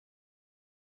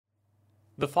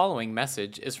The following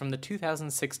message is from the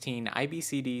 2016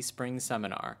 IBCD Spring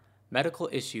Seminar, Medical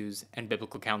Issues and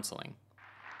Biblical Counseling.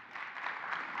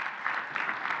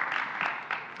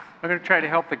 I'm going to try to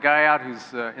help the guy out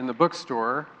who's in the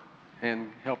bookstore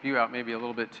and help you out maybe a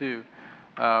little bit too.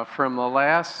 From the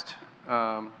last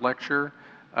lecture,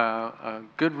 a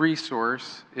good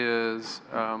resource is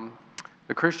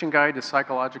the Christian Guide to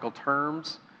Psychological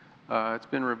Terms. It's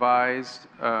been revised,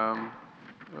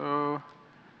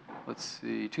 let's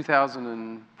see,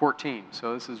 2014,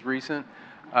 so this is recent.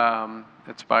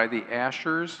 It's by the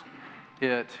Ashers.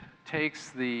 It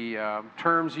takes the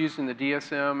terms used in the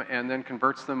DSM and then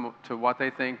converts them to what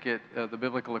they think the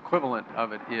biblical equivalent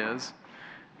of it is.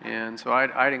 And so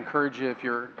I'd encourage you, if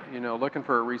you're looking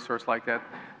for a resource like that,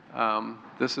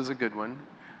 this is a good one.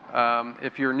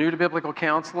 If you're new to biblical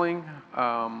counseling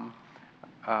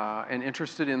and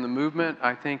interested in the movement,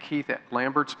 I think Keith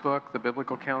Lambert's book, The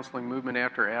Biblical Counseling Movement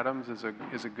After Adams, is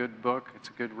a good book. It's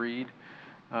a good read.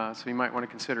 So you might want to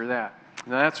consider that.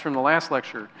 Now that's from the last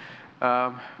lecture.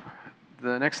 The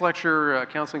next lecture,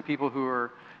 counseling people who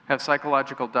have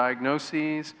psychological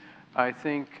diagnoses. I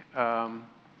think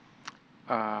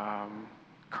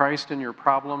Christ and Your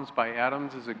Problems by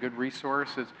Adams is a good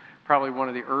resource. It's probably one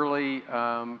of the early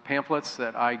pamphlets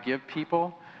that I give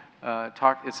people.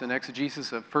 It's an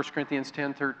exegesis of 1 Corinthians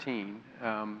 10:13.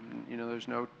 There's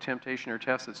no temptation or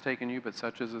test that's taken you, but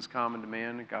such as is common to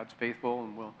man, and God's faithful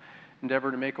and will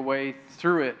endeavor to make a way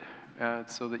through it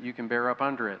so that you can bear up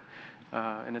under it.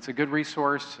 And it's a good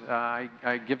resource.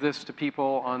 I give this to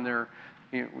people on their,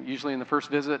 usually in the first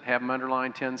visit, have them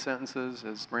underline 10 sentences,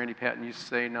 as Randy Patton used to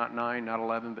say, not 9, not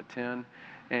 11, but 10,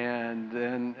 and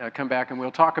then come back and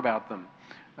we'll talk about them.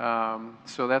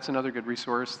 So that's another good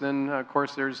resource. Then, of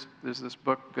course, there's this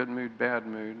book, Good Mood, Bad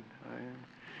Mood.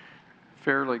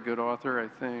 Fairly good author, I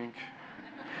think.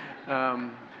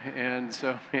 And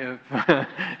so if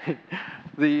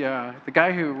the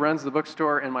guy who runs the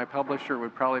bookstore and my publisher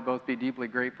would probably both be deeply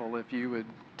grateful if you would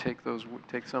take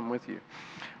some with you.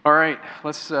 All right,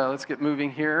 let's get moving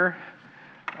here.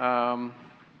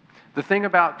 The thing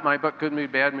about my book, Good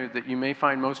Mood, Bad Mood, that you may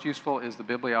find most useful is the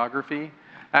bibliography.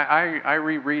 I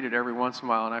reread it every once in a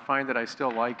while, and I find that I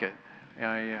still like it.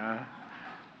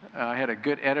 I had a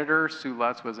good editor. Sue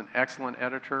Lutz was an excellent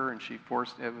editor, and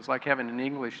it was like having an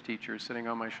English teacher sitting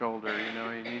on my shoulder.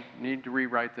 You need to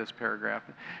rewrite this paragraph.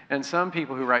 And some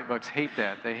people who write books hate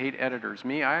that. They hate editors.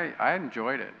 Me, I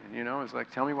enjoyed it. It's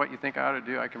like, tell me what you think I ought to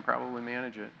do. I can probably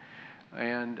manage it.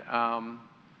 And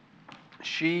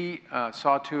she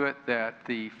saw to it that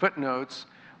the footnotes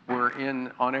were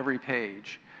on every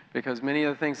page, because many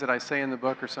of the things that I say in the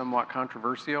book are somewhat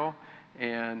controversial,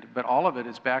 but all of it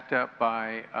is backed up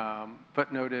by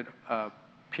footnoted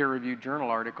peer-reviewed journal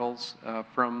articles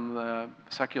from the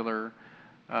secular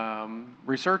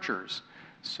researchers.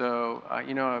 So,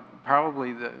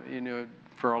 probably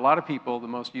for a lot of people, the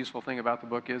most useful thing about the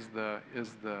book is the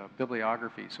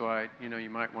bibliography. So you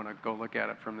might want to go look at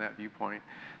it from that viewpoint.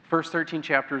 First 13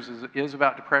 chapters is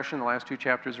about depression. The last 2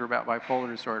 chapters are about bipolar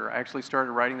disorder. I actually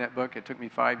started writing that book. It took me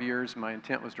 5 years. My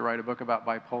intent was to write a book about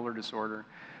bipolar disorder,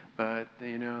 but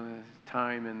the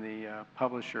time and the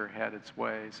publisher had its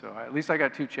way. So at least I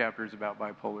got 2 chapters about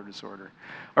bipolar disorder.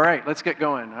 All right, let's get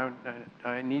going.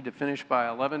 I need to finish by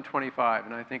 11:25,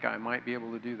 and I think I might be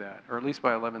able to do that, or at least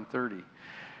by 11:30.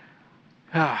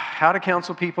 How do you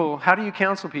counsel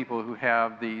people who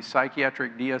have the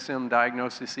psychiatric DSM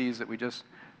diagnoses that we just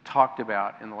talked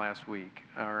about in the last week,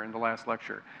 or in the last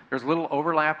lecture? There's a little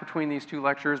overlap between these 2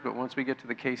 lectures, but once we get to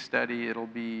the case study, I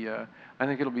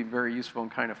think it'll be very useful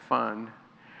and kind of fun.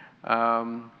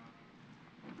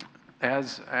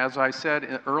 As I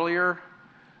said earlier,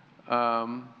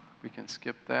 we can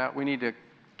skip that. We need to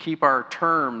keep our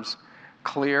terms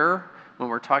clear. When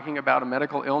we're talking about a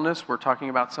medical illness, we're talking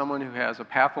about someone who has a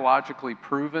pathologically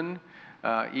proven,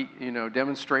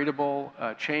 demonstrable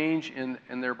change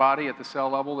in their body at the cell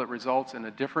level that results in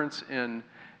a difference in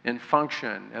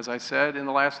function. As I said in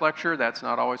the last lecture, that's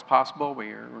not always possible.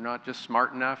 We're not just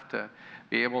smart enough to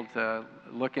be able to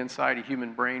look inside a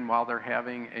human brain while they're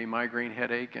having a migraine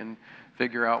headache and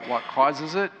figure out what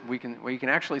causes it. We can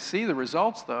actually see the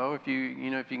results, though. If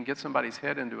you can get somebody's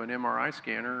head into an MRI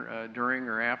scanner during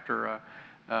or after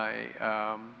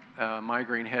a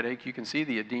migraine headache, you can see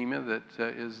the edema that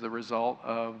is the result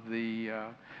of the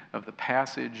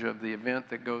passage of the event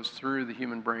that goes through the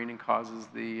human brain and causes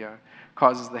the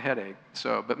headache.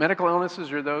 But medical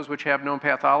illnesses are those which have known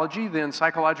pathology. Then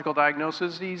psychological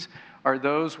diagnoses are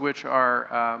those which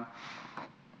are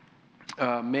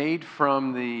made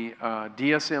from the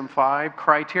DSM-5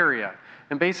 criteria.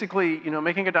 And basically,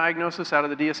 making a diagnosis out of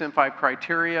the DSM-5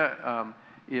 criteria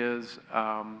is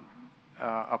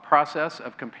a process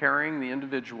of comparing the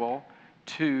individual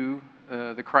to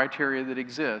the criteria that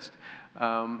exist.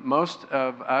 Most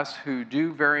of us who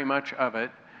do very much of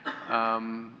it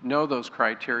know those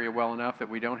criteria well enough that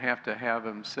we don't have to have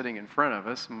them sitting in front of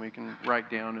us, and we can write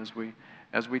down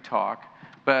as we talk.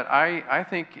 But I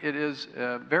think it is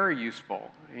very useful.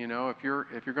 You know, if you're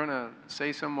going to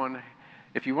say someone,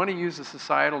 if you want to use the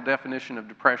societal definition of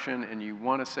depression and you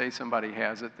want to say somebody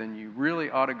has it, then you really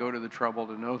ought to go to the trouble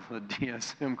to know the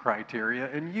DSM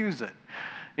criteria and use it.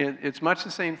 It's much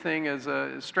the same thing as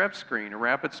a strep screen, a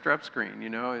rapid strep screen. You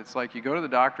know, it's like you go to the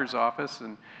doctor's office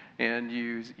and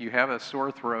you have a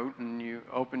sore throat and you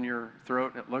open your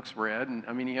throat and it looks red. And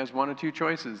I mean, he has one of two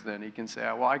choices then. He can say,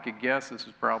 well, I could guess this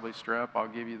is probably strep, I'll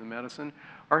give you the medicine.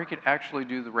 Or he could actually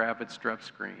do the rapid strep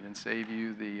screen and save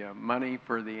you the money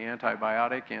for the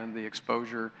antibiotic and the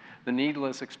exposure, the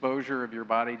needless exposure of your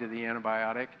body to the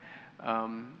antibiotic.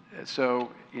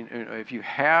 So if you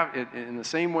have it, in the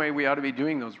same way we ought to be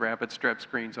doing those rapid strep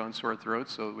screens on sore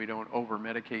throats so that we don't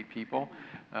over-medicate people.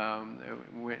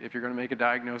 If you're going to make a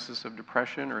diagnosis of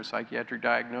depression or a psychiatric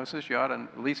diagnosis, you ought to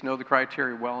at least know the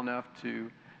criteria well enough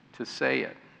to say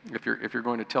it, if you're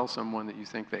going to tell someone that you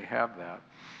think they have that.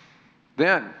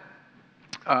 Then,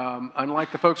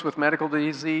 unlike the folks with medical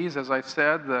disease, as I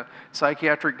said, the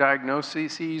psychiatric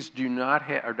diagnoses do not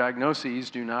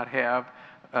have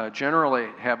generally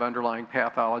have underlying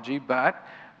pathology, but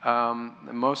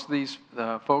most of these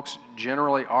folks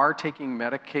generally are taking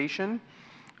medication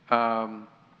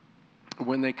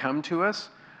when they come to us.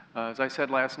 As I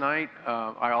said last night,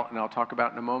 and I'll talk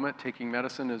about in a moment, taking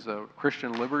medicine is a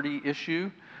Christian liberty issue,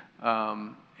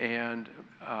 and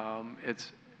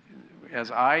it's as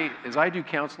I do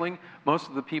counseling, most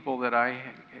of the people that I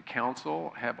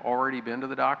counsel have already been to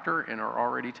the doctor and are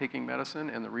already taking medicine,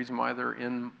 and the reason why they're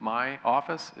in my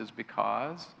office is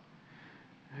because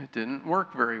it didn't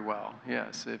work very well.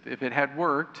 Yes, if it had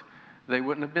worked, they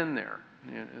wouldn't have been there.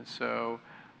 And so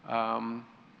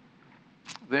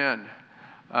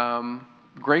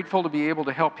grateful to be able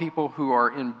to help people who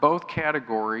are in both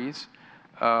categories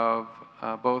of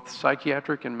both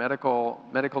psychiatric and medical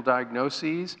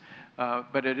diagnoses.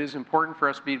 But it is important for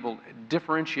us to be able to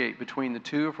differentiate between the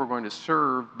two if we're going to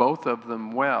serve both of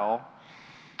them well.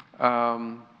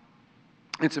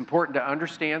 It's important to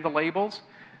understand the labels.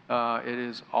 It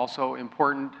is also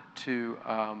important to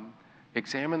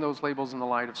examine those labels in the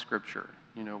light of Scripture.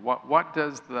 You know, what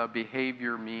does the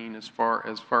behavior mean as far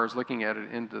as looking at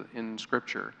it in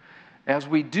Scripture? As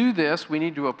we do this, we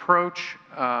need to approach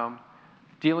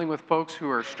dealing with folks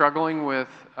who are struggling with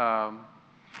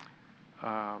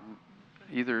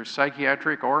either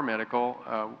psychiatric or medical,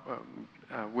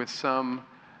 with some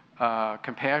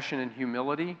compassion and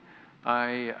humility.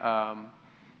 I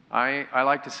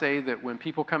like to say that when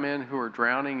people come in who are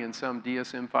drowning in some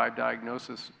DSM-5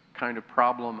 diagnosis kind of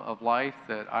problem of life,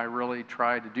 that I really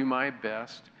try to do my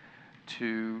best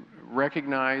to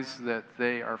recognize that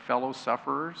they are fellow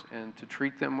sufferers and to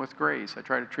treat them with grace. I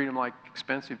try to treat them like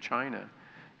expensive china,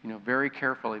 you know, very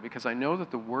carefully, because I know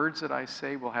that the words that I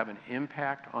say will have an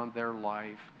impact on their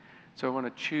life. So I want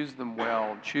to choose them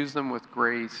well, choose them with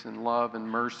grace and love and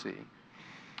mercy.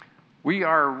 We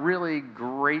are really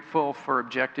grateful for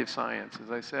objective science.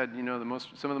 As I said, you know,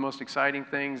 some of the most exciting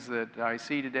things that I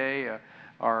see today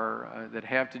are that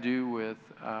have to do with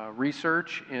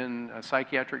research in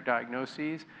psychiatric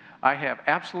diagnoses. I have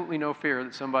absolutely no fear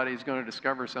that somebody is going to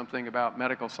discover something about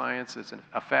medical science that's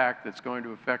a fact that's going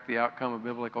to affect the outcome of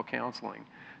biblical counseling.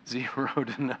 0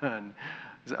 to none.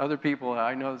 There's other people,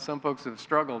 I know that some folks have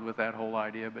struggled with that whole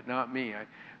idea, but not me.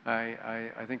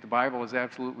 I think the Bible is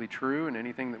absolutely true, and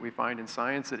anything that we find in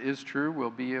science that is true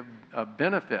will be a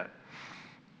benefit.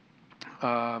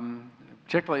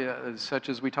 Particularly such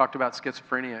as we talked about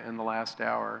schizophrenia in the last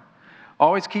hour.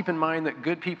 Always keep in mind that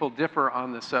good people differ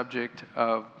on the subject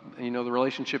of, you know, the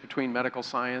relationship between medical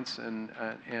science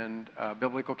and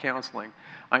biblical counseling.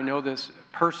 I know this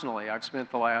personally. I've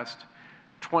spent the last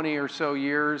 20 or so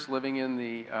years living in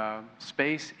the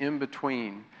space in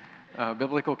between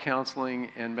biblical counseling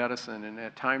and medicine, and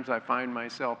at times I find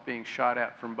myself being shot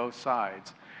at from both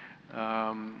sides.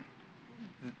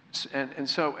 And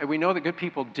so we know that good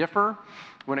people differ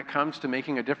when it comes to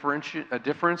making a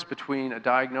difference between a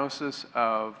diagnosis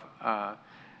of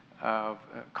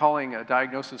calling a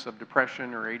diagnosis of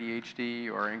depression or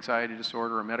ADHD or anxiety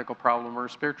disorder a medical problem or a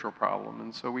spiritual problem.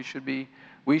 And so we should be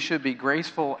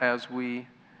graceful as we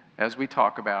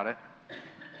talk about it.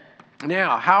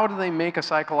 Now, how do they make a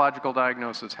psychological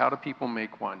diagnosis? How do people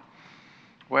make one?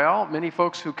 Well, many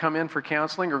folks who come in for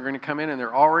counseling are going to come in and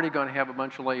they're already going to have a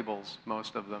bunch of labels,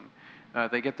 most of them.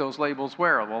 They get those labels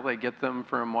where? Well, they get them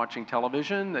from watching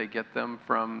television, they get them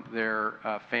from their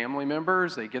family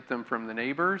members, they get them from the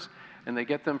neighbors, and they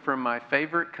get them from my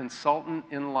favorite consultant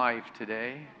in life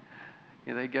today.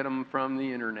 Yeah, they get them from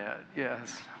the internet,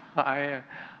 yes.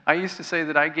 I used to say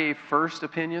that I gave first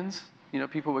opinions. You know,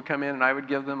 people would come in and I would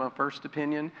give them a first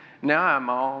opinion. Now I'm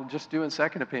all just doing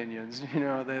second opinions. You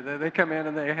know, they come in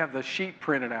and they have the sheet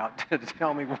printed out to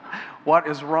tell me what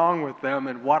is wrong with them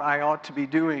and what I ought to be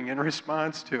doing in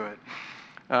response to it.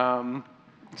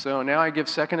 So now I give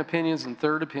second opinions and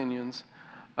third opinions.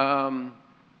 The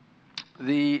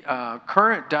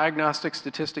current Diagnostic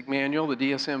Statistic Manual, the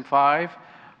DSM-5,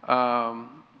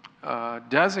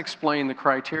 does explain the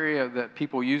criteria that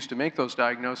people use to make those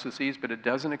diagnoses, but it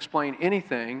doesn't explain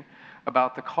anything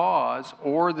about the cause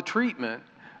or the treatment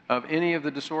of any of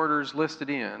the disorders listed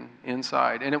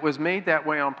inside. And it was made that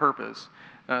way on purpose.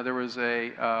 There was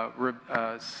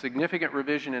a significant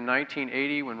revision in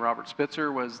 1980 when Robert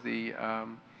Spitzer was the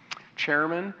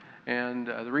chairman. And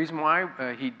the reason why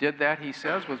he did that, he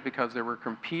says, was because there were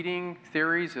competing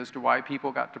theories as to why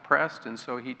people got depressed, and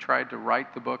so he tried to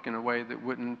write the book in a way that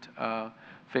wouldn't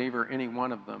favor any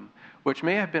one of them, which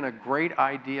may have been a great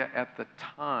idea at the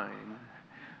time,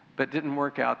 but didn't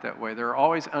work out that way. There are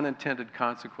always unintended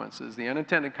consequences. The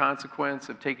unintended consequence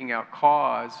of taking out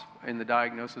cause in the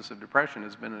diagnosis of depression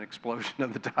has been an explosion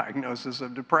of the diagnosis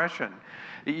of depression.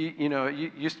 You know,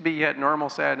 it used to be you had normal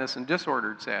sadness and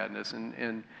disordered sadness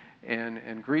and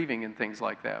grieving and things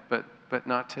like that, but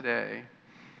not today.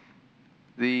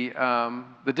 The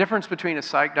difference between a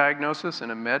psych diagnosis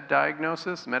and a med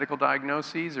diagnosis, medical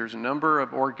diagnoses, there's a number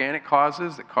of organic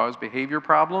causes that cause behavior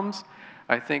problems.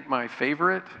 I think my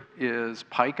favorite is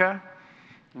pica.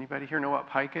 Anybody here know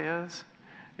what pica is?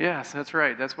 Yes, that's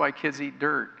right. That's why kids eat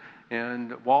dirt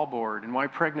and wallboard, and why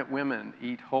pregnant women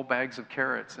eat whole bags of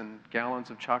carrots and gallons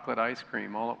of chocolate ice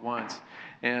cream all at once,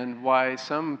 and why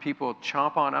some people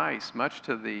chomp on ice, much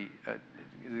to the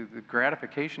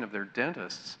gratification of their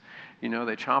dentists. You know,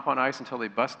 they chomp on ice until they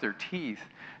bust their teeth.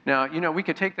 Now, you know, we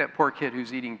could take that poor kid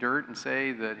who's eating dirt and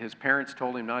say that his parents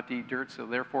told him not to eat dirt, so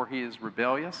therefore he is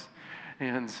rebellious.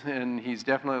 And he's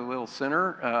definitely a little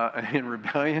sinner in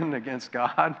rebellion against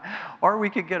God. Or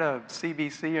we could get a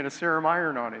CBC and a serum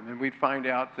iron on him, and we'd find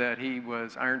out that he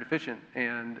was iron deficient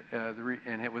and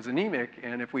it was anemic.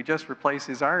 And if we just replace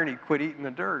his iron, he'd quit eating the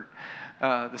dirt.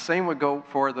 The same would go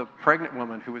for the pregnant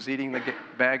woman who was eating the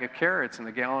bag of carrots and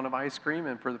the gallon of ice cream,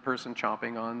 and for the person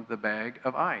chomping on the bag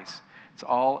of ice. It's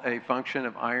all a function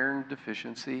of iron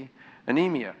deficiency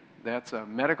anemia. That's a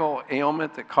medical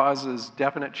ailment that causes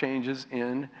definite changes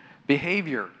in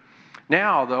behavior.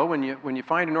 Now, though, when you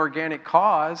find an organic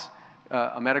cause,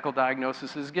 a medical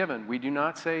diagnosis is given. We do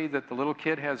not say that the little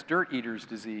kid has dirt eater's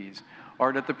disease,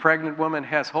 or that the pregnant woman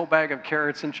has whole bag of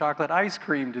carrots and chocolate ice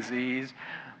cream disease.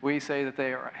 We say that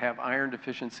they have iron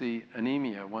deficiency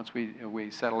anemia once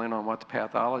we settle in on what the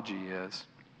pathology is.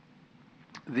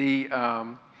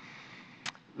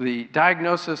 The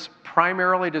diagnosis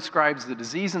primarily describes the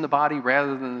disease in the body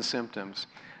rather than the symptoms.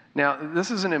 Now,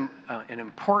 this is an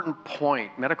important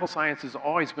point. Medical science has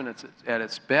always been at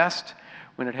its best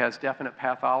when it has definite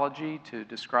pathology to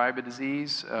describe a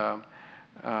disease. You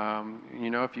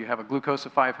know, if you have a glucose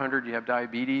of 500, you have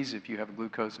diabetes. If you have a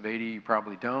glucose of 80, you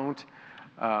probably don't.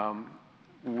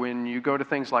 When you go to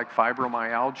things like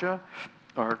fibromyalgia,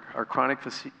 or chronic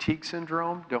fatigue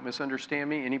syndrome, don't misunderstand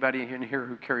me. Anybody in here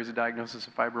who carries a diagnosis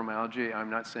of fibromyalgia, I'm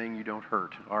not saying you don't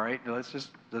hurt, all right? Let's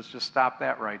just stop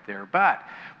that right there. But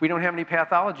we don't have any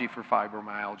pathology for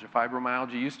fibromyalgia.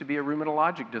 Fibromyalgia used to be a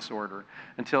rheumatologic disorder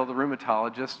until the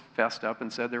rheumatologist fessed up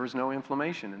and said there was no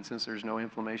inflammation. And since there's no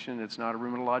inflammation, it's not a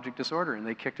rheumatologic disorder. And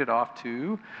they kicked it off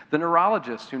to the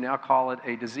neurologists, who now call it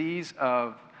a disease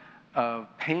of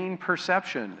pain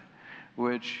perception,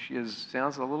 which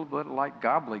sounds a little bit like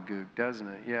gobbledygook, doesn't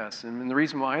it? Yes, and the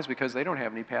reason why is because they don't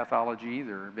have any pathology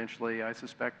either. Eventually, I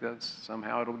suspect that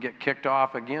somehow it'll get kicked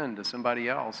off again to somebody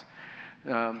else.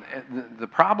 The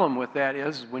problem with that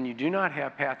is when you do not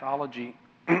have pathology,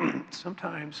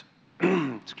 sometimes,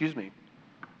 excuse me,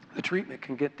 the treatment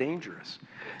can get dangerous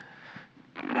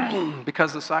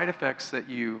because the side effects that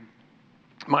you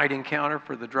might encounter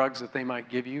for the drugs that they might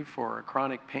give you for a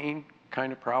chronic pain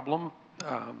kind of problem,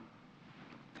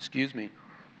 excuse me,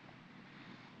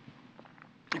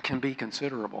 it can be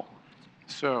considerable.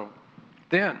 So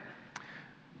then,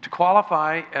 to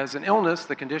qualify as an illness,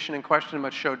 the condition in question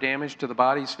must show damage to the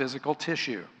body's physical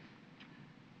tissue.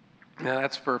 Now,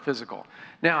 that's for physical.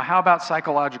 Now, how about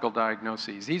psychological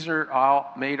diagnoses? These are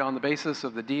all made on the basis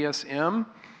of the DSM.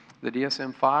 the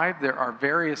DSM-5. There are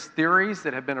various theories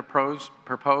that have been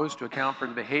proposed to account for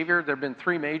the behavior. There have been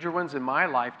three major ones in my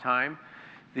lifetime.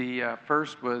 The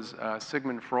first was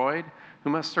Sigmund Freud, who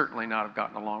must certainly not have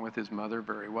gotten along with his mother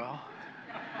very well,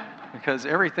 because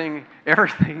everything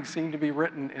seemed to be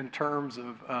written in terms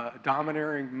of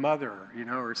domineering mother,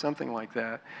 or something like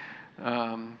that.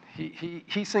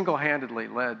 He single-handedly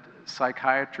led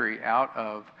psychiatry out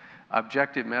of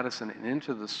objective medicine and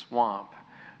into the swamp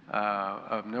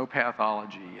of no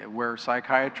pathology, where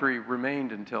psychiatry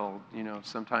remained until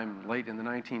sometime late in the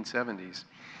 1970s.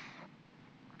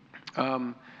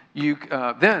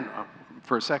 Then,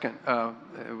 for a second,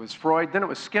 it was Freud. Then it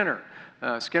was Skinner.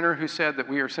 Skinner, who said that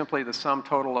we are simply the sum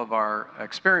total of our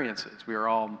experiences. We are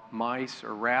all mice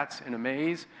or rats in a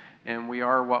maze, and we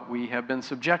are what we have been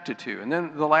subjected to. And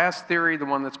then the last theory, the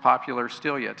one that's popular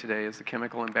still yet today, is the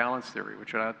chemical imbalance theory,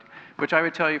 which I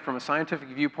would tell you from a scientific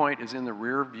viewpoint is in the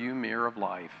rear view mirror of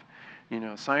life.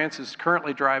 Science is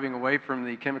currently driving away from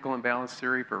the chemical imbalance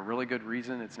theory for a really good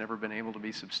reason. It's never been able to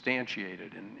be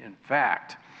substantiated in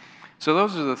fact. So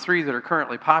those are the three that are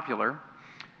currently popular.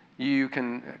 You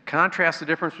can contrast the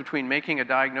difference between making a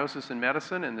diagnosis in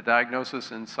medicine and the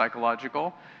diagnosis in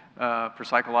psychological. For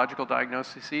psychological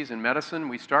diagnoses in medicine,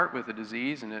 we start with a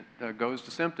disease and it goes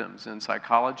to symptoms. In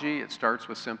psychology, it starts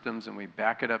with symptoms and we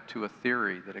back it up to a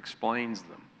theory that explains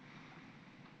them.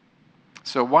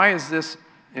 So why is this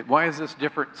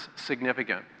difference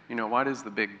significant? What is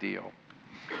the big deal?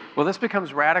 Well, this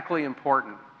becomes radically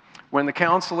important when the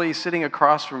counselee sitting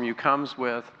across from you comes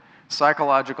with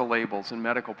psychological labels and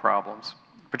medical problems,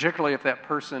 particularly if that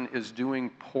person is doing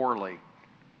poorly.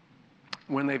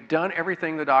 When they've done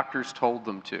everything the doctors told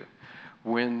them to,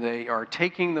 when they are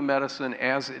taking the medicine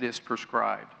as it is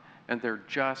prescribed, and they're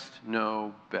just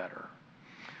no better.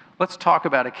 Let's talk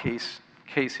about a case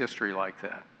history like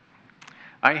that.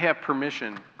 I have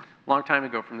permission, a long time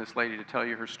ago, from this lady to tell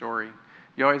you her story.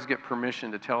 You always get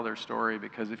permission to tell their story,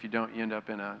 because if you don't, you end up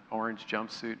in an orange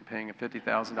jumpsuit and paying a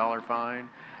 $50,000 fine.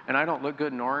 And I don't look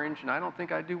good in orange, and I don't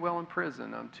think I do well in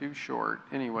prison. I'm too short.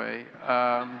 Anyway,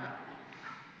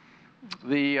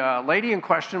 the lady in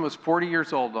question was 40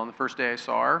 years old on the first day I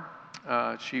saw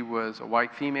her. She was a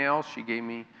white female. She gave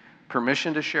me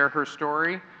permission to share her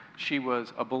story. She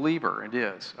was a believer, and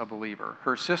is a believer.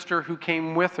 Her sister, who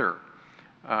came with her,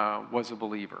 was a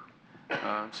believer.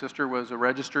 Sister was a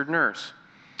registered nurse.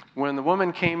 When the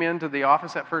woman came into the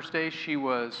office that first day, she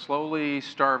was slowly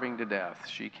starving to death.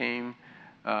 She came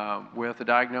with a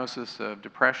diagnosis of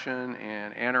depression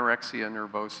and anorexia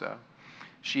nervosa.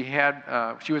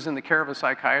 She was in the care of a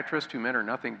psychiatrist who meant her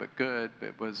nothing but good,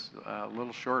 but was a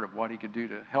little short of what he could do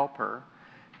to help her.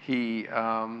 She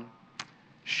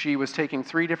was taking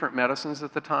 3 different medicines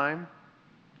at the time,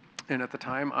 and at the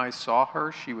time I saw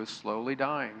her, she was slowly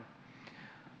dying.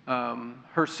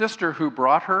 Her sister, who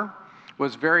brought her,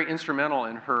 was very instrumental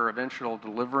in her eventual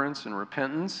deliverance and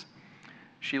repentance.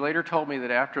 She later told me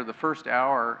that after the first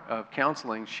hour of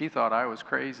counseling, she thought I was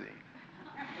crazy.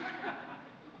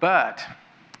 But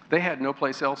they had no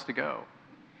place else to go.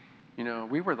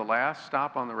 We were the last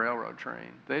stop on the railroad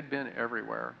train. They'd been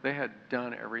everywhere. They had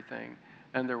done everything.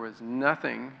 And there was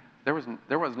nothing, there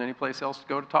wasn't any place else to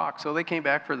go to talk. So they came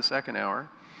back for the second hour.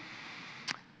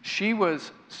 She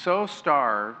was so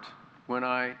starved when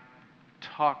I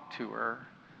talked to her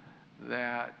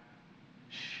that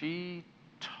she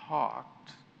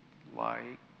talked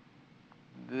like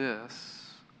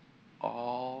this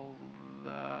all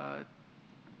the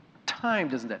time.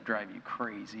 Doesn't that drive you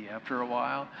crazy after a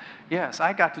while? Yes,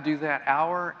 I got to do that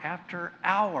hour after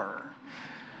hour.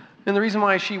 And the reason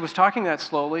why she was talking that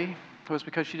slowly was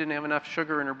because she didn't have enough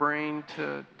sugar in her brain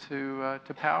to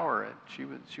power it.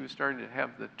 She was starting to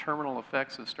have the terminal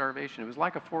effects of starvation. It was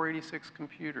like a 486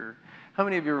 computer. How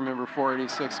many of you remember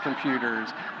 486 computers?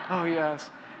 Oh, yes.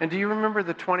 And do you remember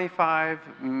the 25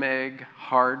 meg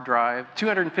hard drive,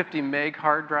 250 meg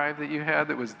hard drive that you had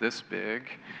that was this big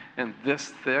and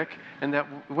this thick, and that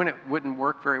when it wouldn't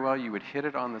work very well, you would hit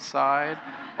it on the side,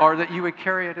 or that you would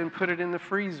carry it and put it in the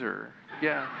freezer?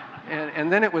 Yeah.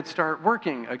 And then it would start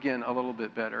working again a little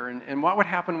bit better. And what would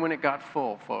happen when it got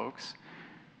full, folks?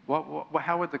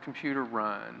 How would the computer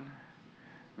run?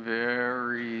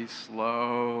 Very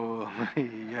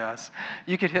slowly, yes.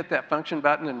 You could hit that function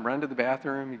button and run to the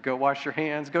bathroom. You'd go wash your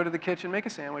hands, go to the kitchen, make a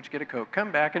sandwich, get a Coke,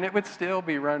 come back, and it would still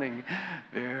be running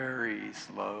very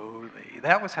slowly.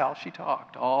 That was how she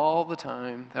talked all the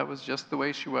time. That was just the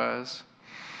way she was.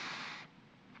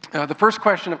 The first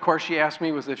question, of course, she asked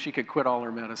me was if she could quit all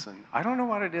her medicine. I don't know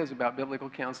what it is about biblical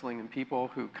counseling and people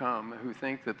who come who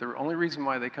think that the only reason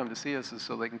why they come to see us is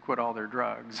so they can quit all their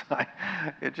drugs.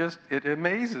 It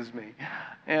amazes me.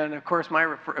 And of course,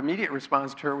 my immediate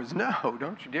response to her was, no,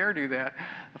 don't you dare do that,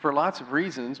 for lots of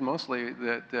reasons, mostly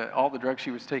that all the drugs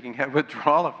she was taking had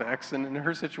withdrawal effects, and in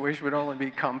her situation would only be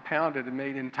compounded and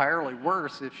made entirely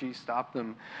worse if she stopped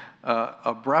them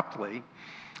abruptly.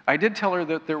 I did tell her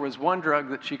that there was one drug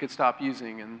that she could stop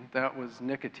using, and that was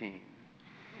nicotine.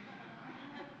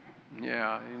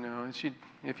 Yeah, you know,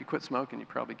 if you quit smoking, you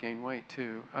probably gain weight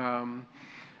too.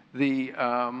 It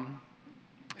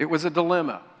was a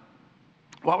dilemma.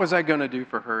 What was I going to do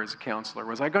for her as a counselor?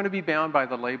 Was I going to be bound by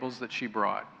the labels that she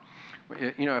brought?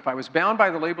 You know, if I was bound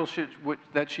by the labels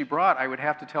that she brought, I would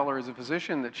have to tell her as a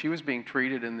physician that she was being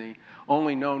treated in the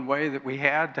only known way that we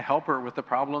had to help her with the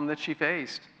problem that she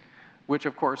faced, which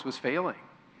of course was failing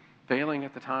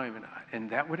at the time, and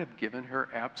that would have given her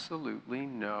absolutely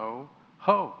no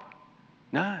hope,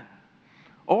 none.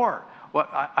 Or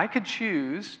I could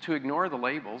choose to ignore the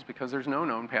labels because there's no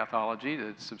known pathology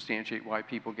to substantiate why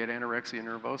people get anorexia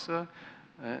nervosa,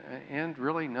 and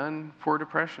really none for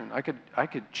depression. I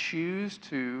could choose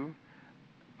to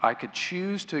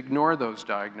ignore those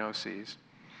diagnoses.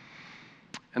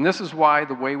 And this is why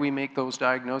the way we make those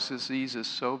diagnoses is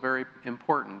so very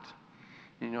important.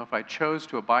 You know, if I chose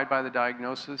to abide by the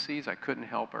diagnoses, I couldn't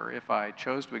help her. If I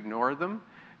chose to ignore them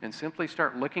and simply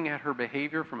start looking at her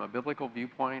behavior from a biblical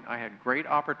viewpoint, I had great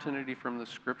opportunity from the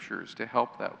scriptures to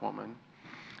help that woman.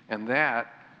 And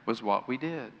that was what we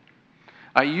did.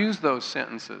 I used those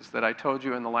sentences that I told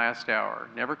you in the last hour.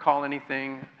 Never call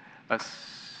anything a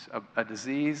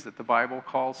disease that the Bible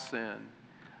calls sin.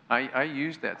 I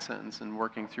used that sentence in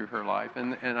working through her life.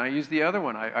 And I used the other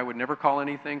one. I would never call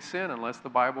anything sin unless the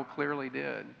Bible clearly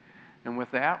did. And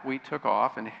with that, we took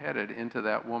off and headed into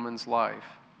that woman's life.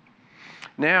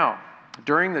 Now,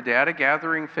 during the data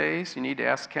gathering phase, you need to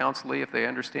ask counselee if they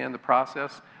understand the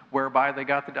process whereby they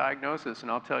got the diagnosis. And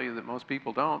I'll tell you that most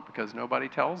people don't, because nobody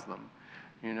tells them.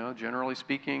 You know, generally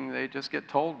speaking, they just get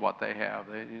told what they have.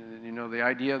 You know, the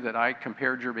idea that I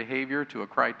compared your behavior to a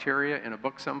criteria in a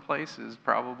book someplace is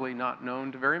probably not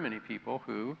known to very many people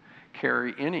who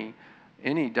carry any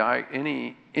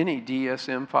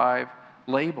DSM-5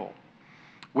 label.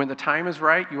 When the time is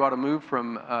right, you ought to move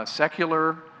from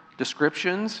secular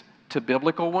descriptions to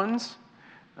biblical ones.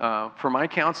 For my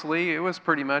counselee, it was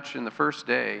pretty much in the first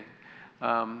day.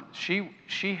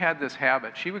 She had this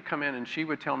habit. She would come in and she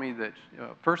would tell me that,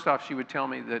 first off, she would tell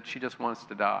me that she just wants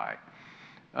to die.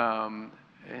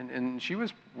 And she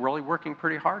was really working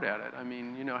pretty hard at it. I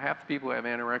mean, you know, half the people who have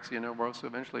anorexia nervosa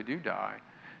eventually do die.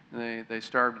 They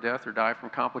starve to death or die from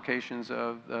complications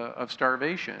of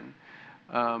starvation.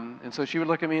 And so she would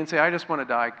look at me and say, I just want to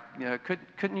die.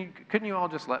 Couldn't you all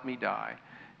just let me die?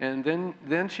 And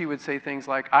then she would say things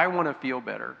like, I want to feel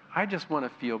better. I just want to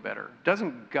feel better.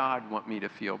 Doesn't God want me to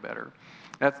feel better?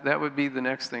 That would be the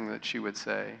next thing that she would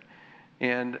say.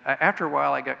 And after a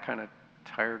while, I got kind of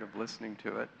tired of listening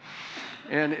to it.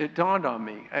 And it dawned on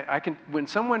me, when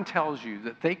someone tells you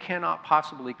that they cannot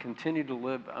possibly continue to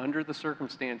live under the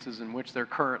circumstances in which they're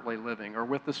currently living or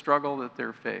with the struggle that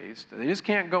they're faced, they just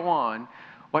can't go on,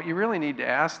 what you really need to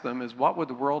ask them is, what would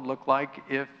the world look like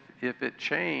if it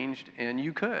changed and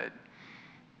you could?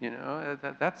 You know,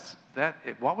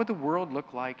 what would the world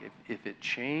look like if it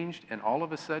changed and all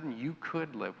of a sudden you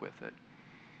could live with it?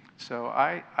 So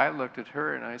I looked at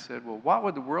her and I said, well, what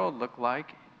would the world look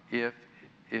like if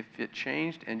it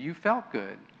changed and you felt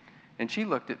good? And she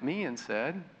looked at me and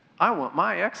said, I want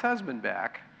my ex-husband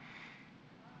back.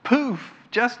 Poof,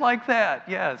 just like that,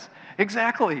 yes,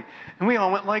 exactly. And we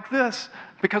all went like this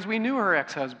because we knew her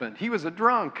ex-husband. He was a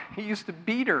drunk. He used to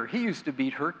beat her. He used to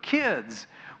beat her kids.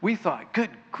 We thought, good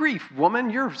grief,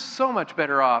 woman, you're so much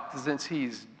better off since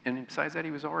and besides that,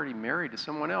 he was already married to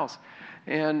someone else.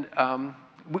 And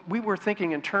we were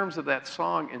thinking in terms of that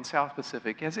song in South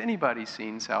Pacific. Has anybody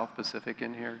seen South Pacific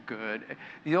in here? Good.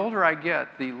 The older I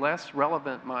get, the less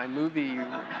relevant my movie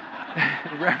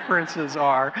references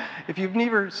are. If you've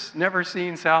never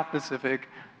seen South Pacific,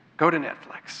 go to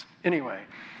Netflix. Anyway,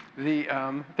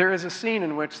 there is a scene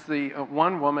in which the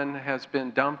one woman has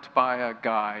been dumped by a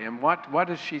guy, and what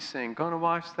does she sing? Gonna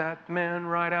wash that man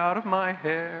right out of my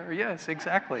hair. Yes,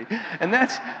 exactly. And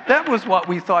that was what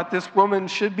we thought this woman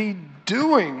should be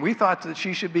doing. We thought that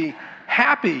she should be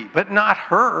happy, but not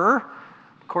her.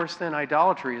 Of course, then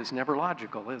idolatry is never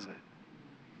logical, is it?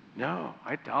 No,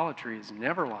 idolatry is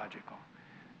never logical.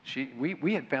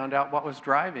 We had found out what was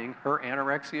driving her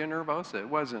anorexia nervosa. It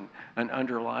wasn't an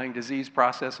underlying disease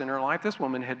process in her life. This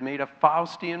woman had made a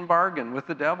Faustian bargain with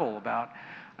the devil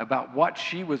about what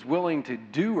she was willing to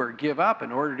do or give up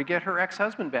in order to get her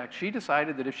ex-husband back. She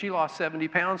decided that if she lost 70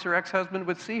 pounds, her ex-husband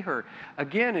would see her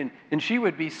again, and she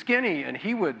would be skinny, and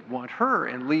he would want her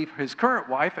and leave his current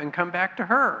wife and come back to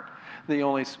her. The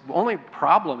only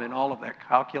problem in all of that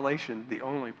calculation, the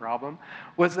only problem,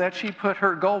 was that she put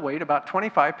her goal weight about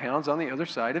 25 pounds on the other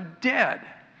side of dead.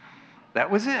 That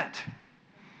was it.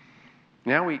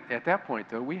 Now, at that point,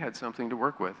 though, we had something to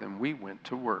work with, and we went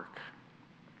to work.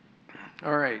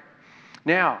 All right.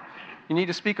 Now, you need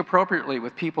to speak appropriately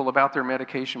with people about their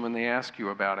medication when they ask you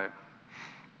about it.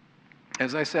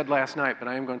 As I said last night, but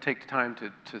I am going to take the time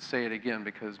to say it again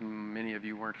because many of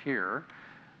you weren't here.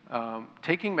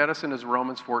 Taking medicine is a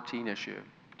Romans 14 issue.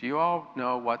 Do you all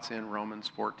know what's in Romans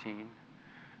 14?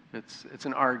 It's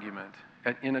an argument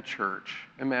in a church.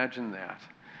 Imagine that.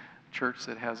 A church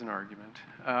that has an argument.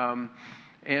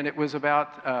 And it was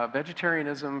about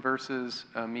vegetarianism versus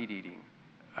meat eating.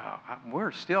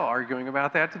 We're still arguing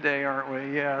about that today, aren't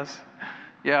we? Yes.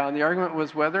 Yeah, and the argument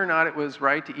was whether or not it was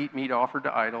right to eat meat offered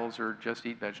to idols or just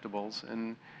eat vegetables.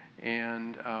 And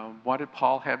what did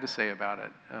Paul have to say about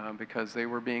it? Because they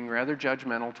were being rather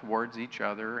judgmental towards each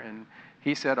other. And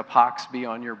he said, "A pox be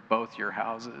on both your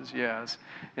houses." Yes.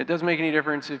 It doesn't make any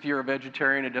difference if you're a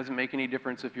vegetarian. It doesn't make any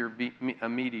difference if you're a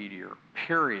meat eater,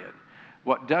 period.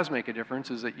 What does make a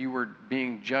difference is that you were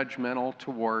being judgmental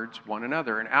towards one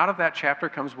another. And out of that chapter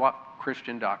comes what?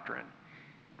 Christian doctrine.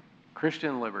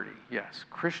 Christian liberty, yes.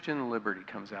 Christian liberty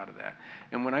comes out of that.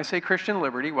 And when I say Christian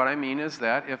liberty, what I mean is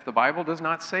that if the Bible does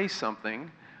not say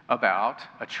something about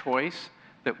a choice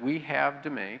that we have to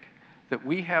make, that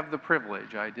we have the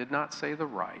privilege, I did not say the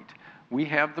right, we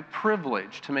have the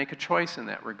privilege to make a choice in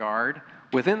that regard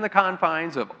within the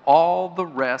confines of all the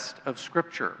rest of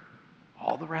Scripture,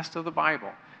 all the rest of the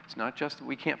Bible. It's not just that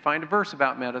we can't find a verse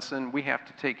about medicine. We have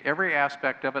to take every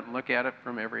aspect of it and look at it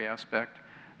from every aspect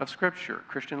of Scripture.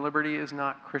 Christian liberty is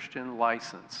not Christian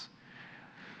license.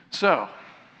 So,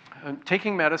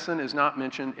 taking medicine is not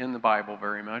mentioned in the Bible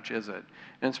very much, is it?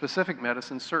 And specific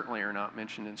medicines certainly are not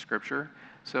mentioned in Scripture.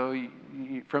 So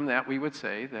from that, we would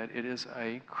say that it is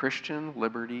a Christian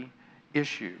liberty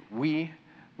issue. We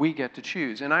get to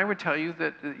choose. And I would tell you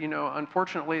that,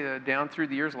 unfortunately, down through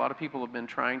the years, a lot of people have been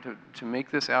trying to make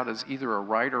this out as either a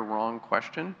right or wrong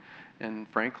question. And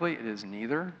frankly, it is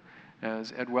neither.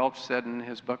 As Ed Welch said in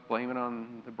his book, Blame It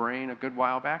on the Brain, a good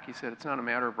while back, he said, it's not a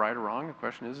matter of right or wrong. The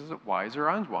question is it wise or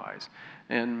unwise?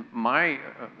 And my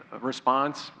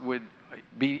response would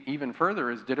be even further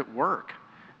is, did it work?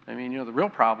 I mean, the real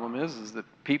problem is that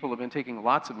people have been taking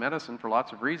lots of medicine for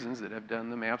lots of reasons that have done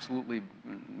them absolutely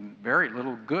very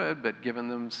little good, but given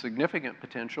them significant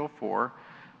potential for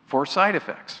side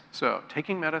effects. So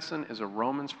taking medicine is a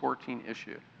Romans 14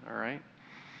 issue, all right?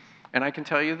 And I can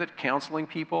tell you that counseling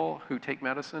people who take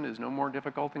medicine is no more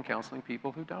difficult than counseling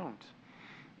people who don't.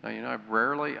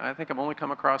 I think I've only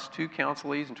come across 2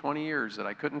 counselees in 20 years that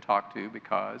I couldn't talk to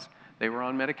because they were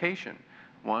on medication.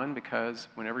 One, because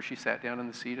whenever she sat down in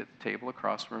the seat at the table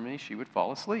across from me, she would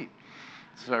fall asleep.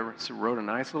 So I wrote a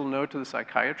nice little note to the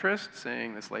psychiatrist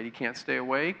saying, this lady can't stay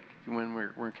awake when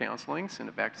we're counseling. Send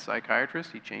it back to the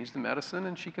psychiatrist. He changed the medicine,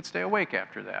 and she could stay awake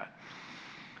after that.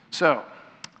 So,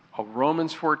 a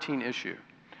Romans 14 issue.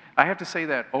 I have to say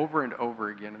that over and over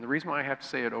again. And the reason why I have to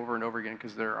say it over and over again,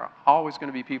 because there are always going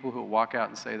to be people who will walk out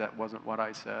and say that wasn't what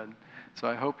I said. So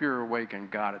I hope you're awake and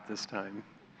got it this time.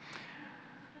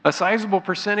 A sizable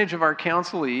percentage of our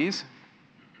counselees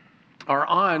are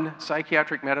on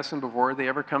psychiatric medicine before they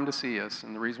ever come to see us.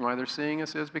 And the reason why they're seeing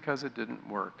us is because it didn't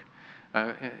work.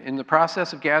 In the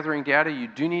process of gathering data, you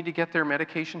do need to get their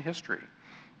medication history.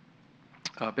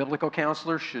 Biblical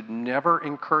counselors should never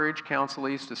encourage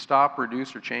counselees to stop,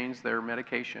 reduce, or change their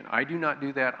medication. I do not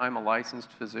do that. I'm a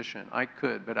licensed physician. I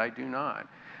could, but I do not.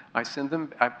 I send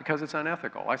them, because it's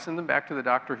unethical, I send them back to the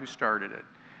doctor who started it,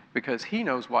 because he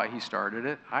knows why he started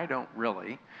it. I don't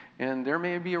really. And there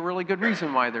may be a really good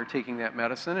reason why they're taking that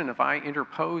medicine, and if I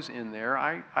interpose in there,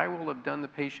 I will have done the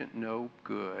patient no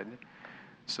good.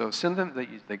 So send them,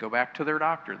 they go back to their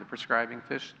doctor, the prescribing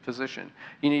physician.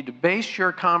 You need to base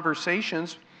your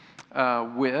conversations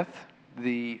on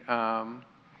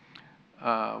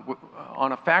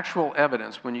a factual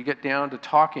evidence when you get down to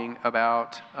talking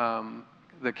about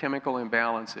the chemical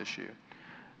imbalance issue.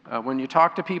 When you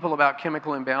talk to people about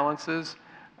chemical imbalances,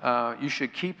 you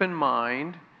should keep in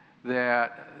mind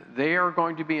that they are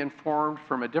going to be informed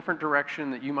from a different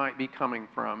direction that you might be coming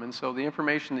from. And so the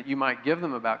information that you might give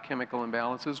them about chemical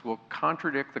imbalances will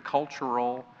contradict the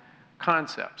cultural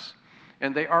concepts,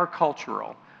 and they are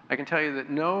cultural. I can tell you that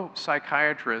no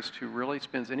psychiatrist who really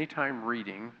spends any time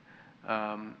reading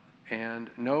and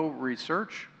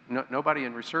nobody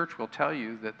in research will tell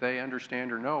you that they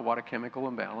understand or know what a chemical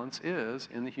imbalance is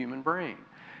in the human brain.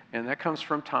 And that comes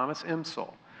from Thomas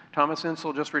Insel. Thomas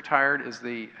Insel just retired as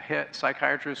the head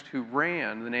psychiatrist who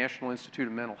ran the National Institute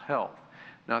of Mental Health,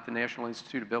 not the National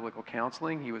Institute of Biblical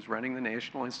Counseling. He was running the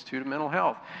National Institute of Mental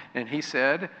Health. And he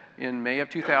said in May of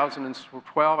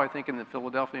 2012, I think in the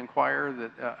Philadelphia Inquirer,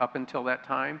 that up until that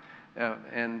time,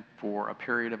 and for a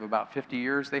period of about 50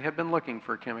 years, they had been looking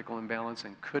for a chemical imbalance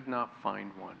and could not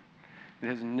find one. It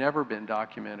has never been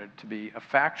documented to be a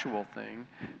factual thing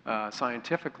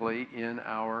scientifically in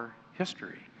our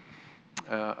history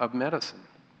of medicine.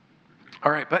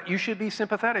 All right, but you should be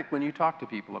sympathetic when you talk to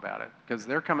people about it, because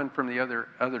they're coming from the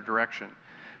other direction.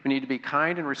 We need to be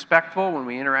kind and respectful when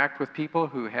we interact with people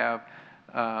who have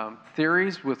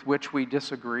theories with which we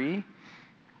disagree.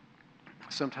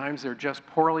 Sometimes they're just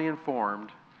poorly informed.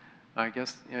 I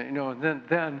guess, you know, and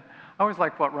then I always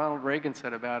like what Ronald Reagan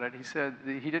said about it. He said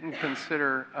that he didn't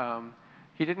consider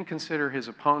his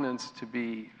opponents to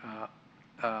be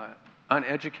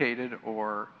uneducated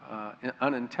or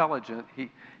unintelligent.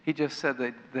 He just said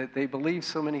that they believed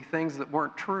so many things that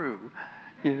weren't true,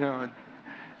 you know.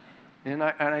 And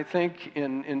I think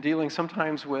in dealing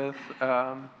sometimes with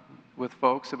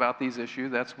folks about these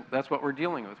issues, that's what we're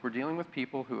dealing with. We're dealing with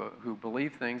people who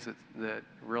believe things that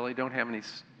really don't have any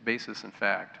basis in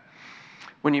fact.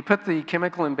 When you put the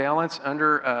chemical imbalance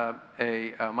under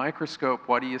a microscope,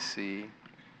 what do you see?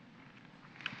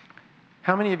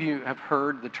 How many of you have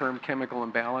heard the term chemical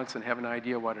imbalance and have an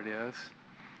idea what it is?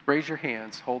 Raise your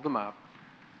hands, hold them up.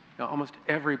 Now, almost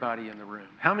everybody in the room.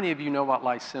 How many of you know what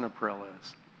lisinopril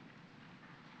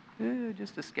is?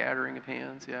 Just a scattering of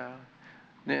hands, yeah.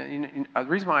 Now, the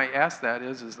reason why I ask that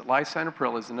is that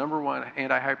lisinopril is the #1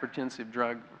 antihypertensive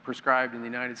drug prescribed in the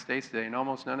United States today, and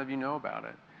almost none of you know about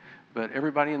it. But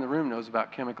everybody in the room knows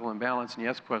about chemical imbalance, and you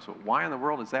ask the question, why in the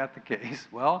world is that the case?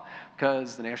 Well,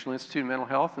 because the National Institute of Mental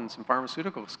Health and some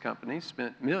pharmaceuticals companies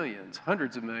spent millions,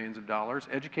 hundreds of millions of dollars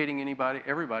educating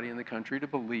everybody in the country to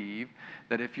believe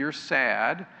that if you're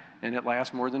sad and it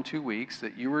lasts more than 2 weeks,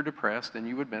 that you were depressed and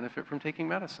you would benefit from taking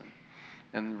medicine.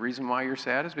 And the reason why you're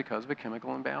sad is because of a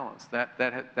chemical imbalance.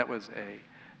 That was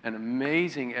an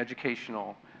amazing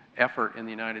educational effort in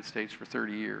the United States for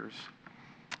 30 years.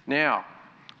 Now,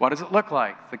 what does it look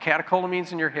like? The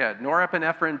catecholamines in your head,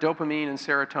 norepinephrine, dopamine, and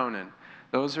serotonin.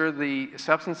 Those are the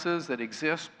substances that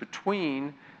exist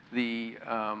between the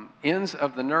ends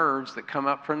of the nerves that come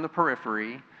up from the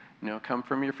periphery, come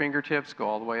from your fingertips, go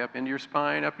all the way up into your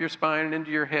spine, up your spine, and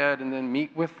into your head, and then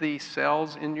meet with the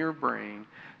cells in your brain.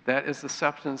 That is the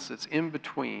substance that's in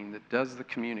between that does the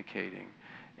communicating.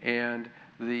 And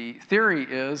the theory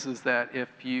is that if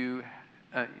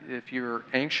you're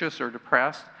anxious or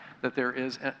depressed, that there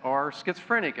is, or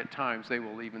schizophrenic at times, they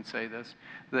will even say this,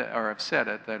 or have said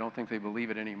it, I don't think they believe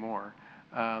it anymore,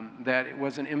 that it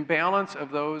was an imbalance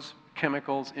of those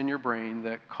chemicals in your brain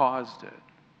that caused it.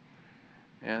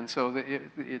 And so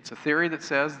it's a theory that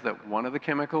says that one of the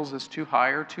chemicals is too high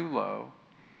or too low,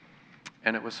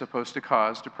 and it was supposed to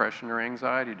cause depression or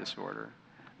anxiety disorder.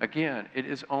 Again, it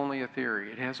is only a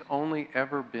theory. It has only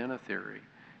ever been a theory.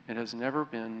 It has never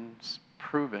been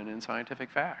proven in scientific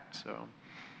fact. So.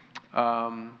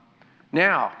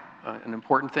 Now, an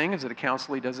important thing is that a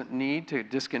counselee doesn't need to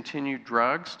discontinue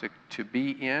drugs to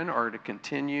be in or to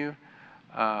continue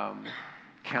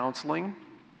counseling.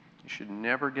 You should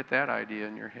never get that idea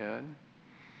in your head.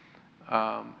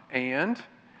 And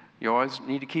you always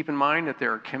need to keep in mind that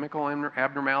there are chemical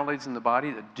abnormalities in the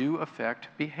body that do affect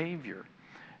behavior,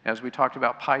 as we talked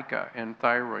about pica and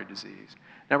thyroid disease.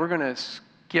 Now we're going to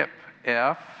skip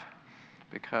F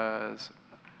because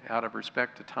out of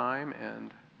respect to time,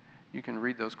 and you can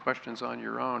read those questions on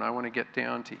your own. I want to get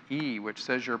down to E, which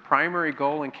says your primary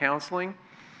goal in counseling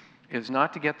is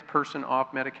not to get the person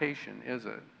off medication, is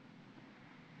it?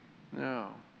 No.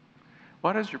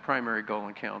 What is your primary goal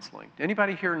in counseling?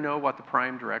 Anybody here know what the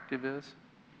prime directive is?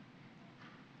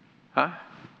 Huh?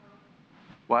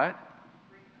 What?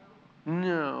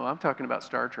 No, I'm talking about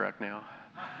Star Trek now.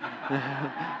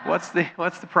 What's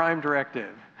the prime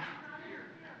directive?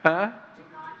 Huh?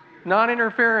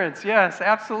 Non-interference, yes,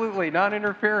 absolutely,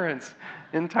 non-interference.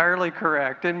 Entirely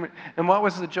correct. And what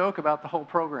was the joke about the whole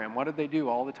program? What did they do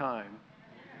all the time?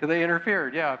 They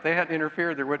interfered, yeah. If they hadn't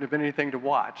interfered, there wouldn't have been anything to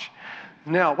watch.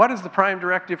 Now, what is the prime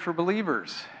directive for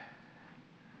believers?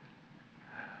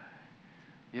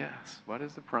 Yes, what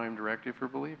is the prime directive for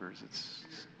believers?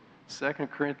 It's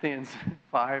 2 Corinthians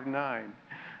 5:9.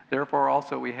 Therefore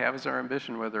also we have as our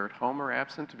ambition, whether at home or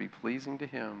absent, to be pleasing to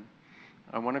him.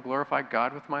 I want to glorify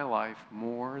God with my life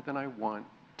more than I want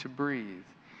to breathe.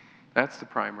 That's the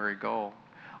primary goal.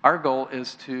 Our goal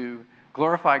is to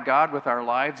glorify God with our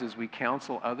lives as we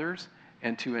counsel others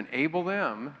and to enable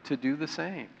them to do the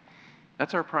same.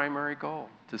 That's our primary goal,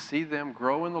 to see them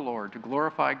grow in the Lord, to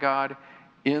glorify God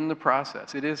in the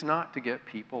process. It is not to get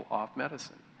people off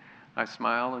medicine. I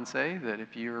smile and say that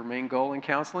if your main goal in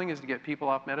counseling is to get people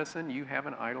off medicine, you have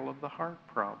an idol of the heart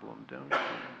problem, don't you?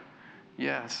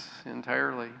 Yes,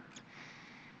 entirely.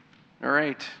 All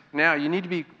right. Now, you need to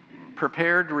be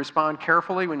prepared to respond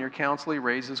carefully when your counselee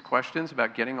raises questions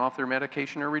about getting off their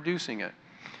medication or reducing it.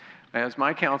 As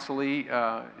my counselee,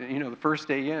 the first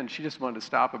day in, she just wanted to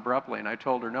stop abruptly, and I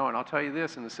told her no. And I'll tell you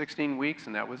this, in the 16 weeks,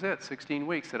 and that was it, 16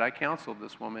 weeks that I counseled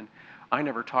this woman, I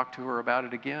never talked to her about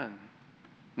it again.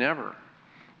 Never.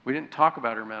 We didn't talk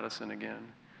about her medicine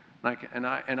again. And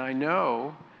I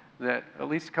know that at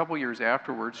least a couple years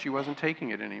afterwards, she wasn't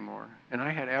taking it anymore. And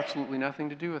I had absolutely nothing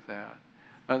to do with that,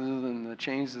 other than the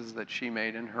changes that she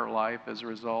made in her life as a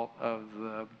result of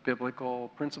the biblical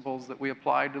principles that we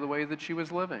applied to the way that she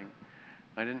was living.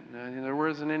 There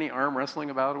wasn't any arm wrestling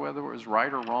about whether it was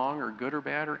right or wrong or good or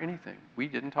bad or anything. We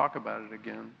didn't talk about it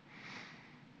again.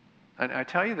 And I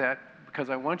tell you that because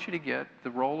I want you to get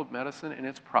the role of medicine in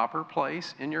its proper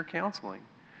place in your counseling.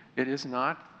 It is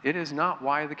not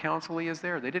why the counselee is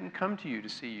there. They didn't come to you to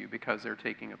see you because they're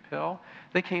taking a pill.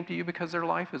 They came to you because their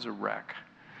life is a wreck.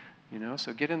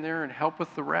 So get in there and help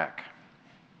with the wreck.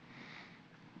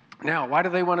 Now, why do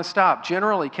they want to stop?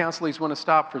 Generally, counselees want to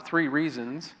stop for 3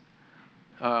 reasons.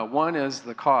 One is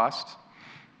the cost.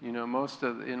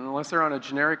 Unless they're on a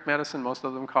generic medicine, most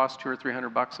of them cost $200 or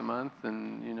 $300 a month,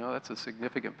 and that's a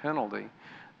significant penalty.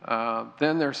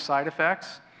 Then there's side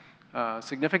effects.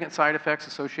 Significant side effects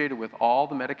associated with all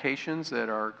the medications that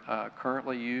are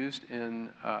currently used in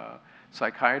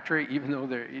psychiatry, even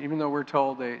though we're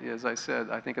told, as I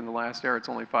said, I think in the last era it's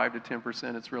only 5 to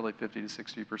 10%, it's really 50 to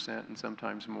 60% and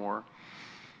sometimes more.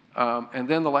 And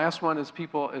then the last one is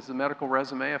the medical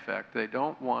resume effect. They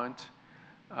don't want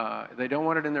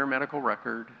it in their medical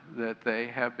record that they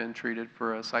have been treated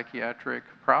for a psychiatric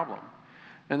problem.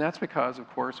 And that's because, of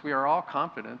course, we are all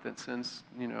confident that since,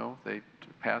 they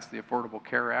passed the Affordable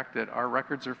Care Act, that our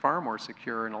records are far more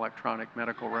secure in electronic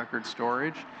medical record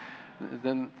storage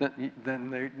than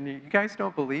you guys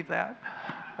don't believe that?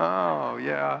 Oh,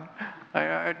 yeah.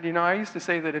 I used to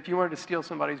say that if you wanted to steal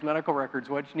somebody's medical records,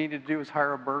 what you needed to do is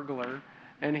hire a burglar,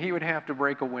 and he would have to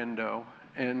break a window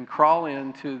and crawl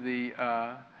into the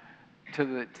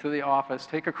office,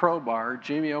 take a crowbar,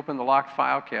 jimmy open the locked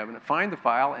file cabinet, find the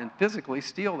file, and physically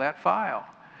steal that file.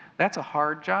 That's a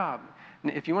hard job.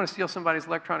 And if you want to steal somebody's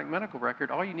electronic medical record,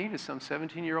 all you need is some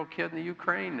 17-year-old kid in the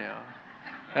Ukraine now.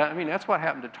 That's what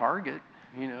happened to Target,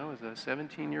 is a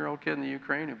 17-year-old kid in the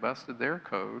Ukraine who busted their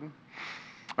code.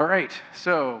 All right,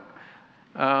 so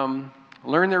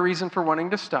learn their reason for wanting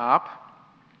to stop.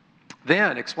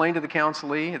 Then explain to the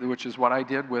counselee, which is what I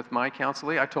did with my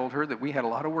counselee. I told her that we had a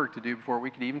lot of work to do before we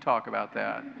could even talk about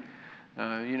that.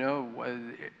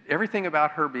 Everything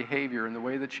about her behavior and the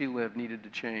way that she lived needed to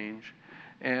change.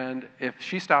 And if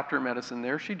she stopped her medicine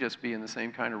there, she'd just be in the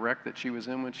same kind of wreck that she was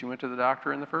in when she went to the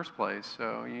doctor in the first place.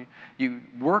 So you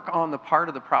work on the part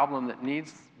of the problem that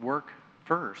needs work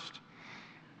first.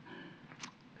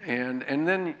 And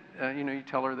then, you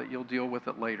tell her that you'll deal with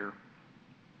it later.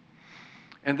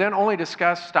 And then only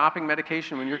discuss stopping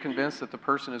medication when you're convinced that the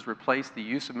person has replaced the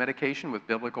use of medication with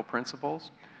biblical principles,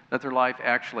 that their life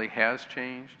actually has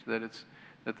changed, that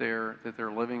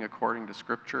they're living according to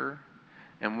Scripture.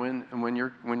 And when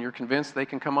you're convinced they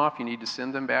can come off, you need to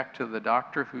send them back to the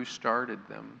doctor who started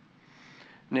them.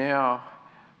 Now,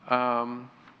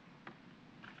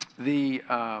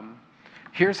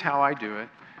 here's how I do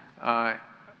it.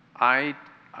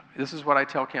 This is what I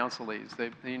tell counselees.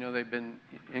 They've been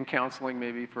in counseling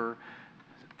maybe for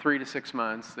 3 to 6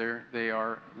 months. They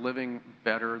are living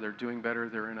better. They're doing better.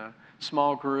 They're in a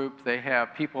small group. They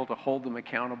have people to hold them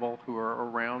accountable who are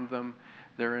around them.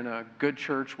 They're in a good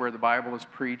church where the Bible is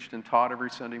preached and taught every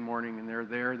Sunday morning, and they're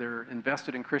there. They're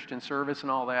invested in Christian service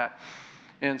and all that.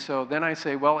 And so then I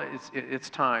say, well, it's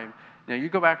time. Now you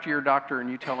go back to your doctor and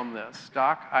you tell him this.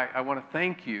 Doc, I want to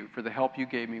thank you for the help you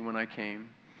gave me when I came.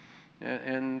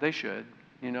 And they should.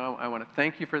 I want to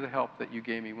thank you for the help that you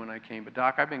gave me when I came. But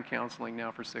Doc, I've been counseling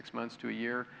now for 6 months to a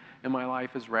year, and my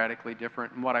life is radically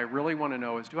different. And what I really want to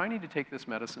know is, do I need to take this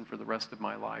medicine for the rest of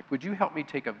my life? Would you help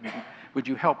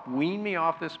wean me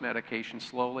off this medication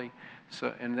slowly?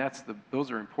 And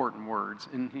those are important words.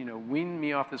 And wean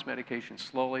me off this medication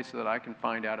slowly so that I can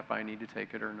find out if I need to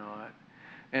take it or not.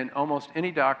 And almost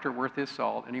any doctor worth his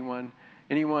salt, anyone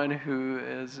who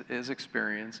is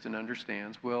experienced and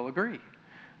understands will agree.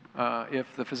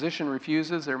 If the physician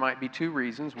refuses, there might be two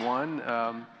reasons. One,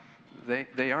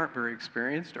 they aren't very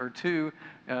experienced, or two,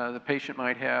 the patient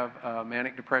might have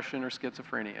manic depression or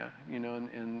schizophrenia.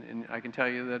 And I can tell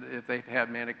you that if they've had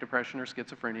manic depression or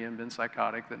schizophrenia and been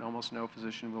psychotic, then almost no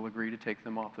physician will agree to take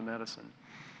them off the medicine.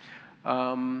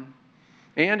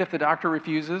 And if the doctor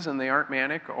refuses and they aren't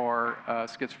manic or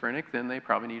schizophrenic, then they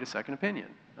probably need a second opinion.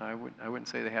 I wouldn't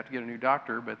say they have to get a new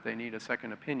doctor, but they need a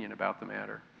second opinion about the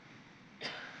matter.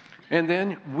 And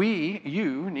then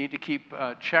you need to keep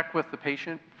check with the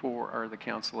patient or the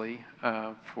counselee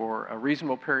for a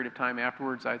reasonable period of time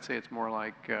afterwards. I'd say it's more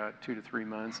like 2 to 3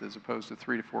 months as opposed to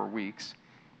 3 to 4 weeks.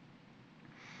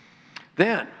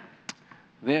 Then,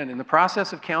 in the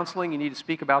process of counseling, you need to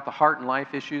speak about the heart and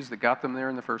life issues that got them there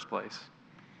in the first place.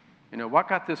 What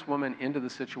got this woman into the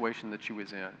situation that she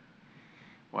was in?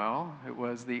 Well, it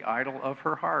was the idol of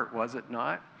her heart, was it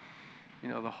not?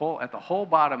 At the whole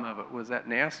bottom of it was that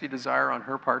nasty desire on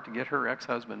her part to get her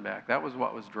ex-husband back. That was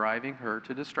what was driving her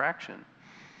to distraction.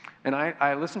 And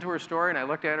I listened to her story, and I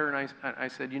looked at her, and I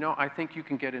said, I think you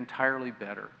can get entirely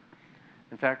better.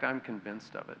 In fact, I'm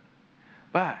convinced of it.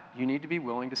 But you need to be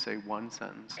willing to say one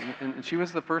sentence. And she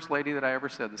was the first lady that I ever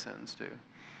said the sentence to.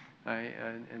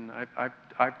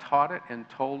 I've taught it and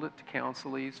told it to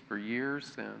counselees for years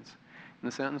since.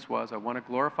 And the sentence was, I want to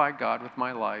glorify God with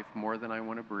my life more than I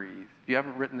want to breathe. If you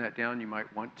haven't written that down, you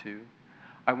might want to.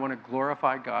 I want to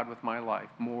glorify God with my life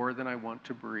more than I want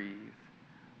to breathe.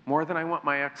 More than I want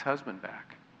my ex-husband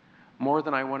back. More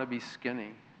than I want to be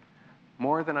skinny.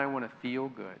 More than I want to feel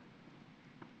good.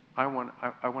 I want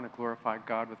to glorify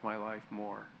God with my life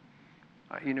more.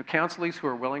 Counselees who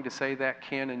are willing to say that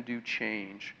can and do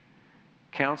change.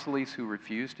 Counselees who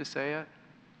refuse to say it,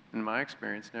 in my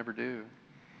experience, never do.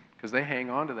 Because they hang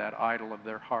on to that idol of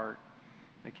their heart.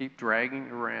 They keep dragging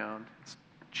it around. It's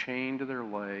chained to their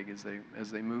leg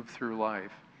as they move through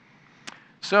life.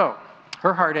 So,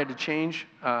 her heart had to change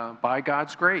by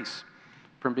God's grace,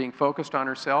 from being focused on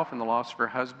herself and the loss of her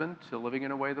husband to living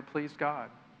in a way that pleased God.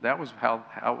 That was how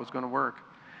it was going to work.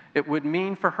 It would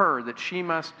mean for her that she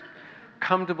must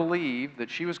come to believe that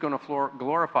she was going to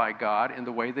glorify God in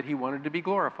the way that he wanted to be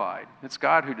glorified. It's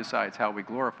God who decides how we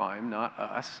glorify him, not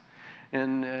us.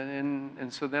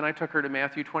 And so then I took her to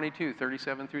Matthew 22,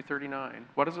 37 through 39.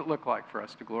 What does it look like for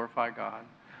us to glorify God?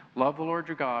 Love the Lord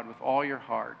your God with all your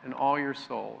heart and all your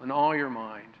soul and all your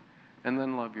mind, and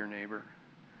then love your neighbor.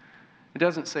 It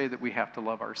doesn't say that we have to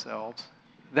love ourselves.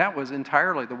 That was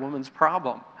entirely the woman's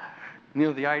problem.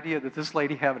 The idea that this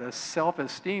lady had a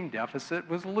self-esteem deficit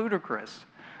was ludicrous.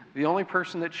 The only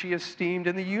person that she esteemed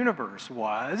in the universe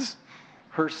was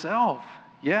herself.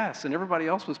 Yes, and everybody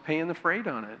else was paying the freight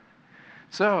on it.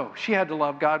 So she had to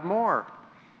love God more.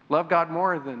 Love God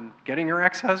more than getting her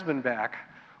ex-husband back.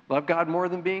 Love God more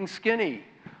than being skinny.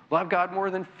 Love God more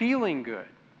than feeling good.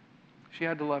 She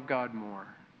had to love God more.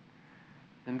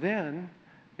 And then,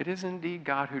 it is indeed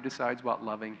God who decides what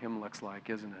loving him looks like,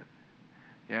 isn't it?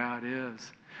 Yeah, it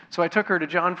is. So I took her to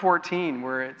John 14,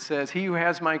 where it says, he who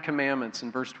has my commandments,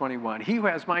 in verse 21, he who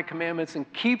has my commandments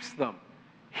and keeps them,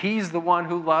 he's the one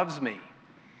who loves me.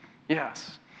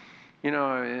 Yes. The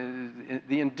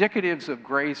indicatives of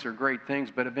grace are great things,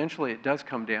 but eventually it does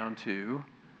come down to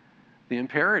the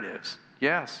imperatives.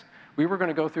 Yes, we were going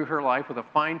to go through her life with a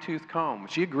fine-tooth comb.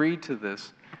 She agreed to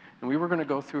this, and we were going to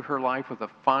go through her life with a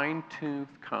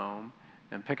fine-tooth comb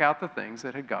and pick out the things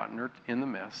that had gotten her in the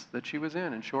mess that she was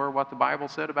in and show her what the Bible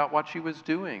said about what she was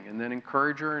doing, and then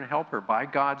encourage her and help her by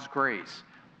God's grace,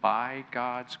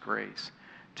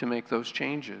 to make those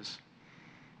changes.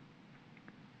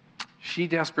 She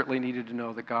desperately needed to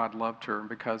know that God loved her, and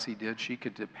because he did, she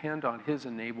could depend on his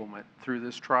enablement through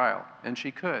this trial, and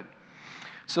she could.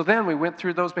 So then we went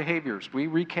through those behaviors. We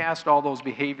recast all those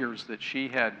behaviors that she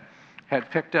had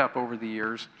picked up over the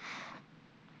years.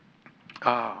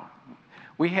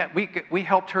 We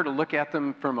helped her to look at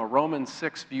them from a Romans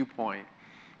 6 viewpoint.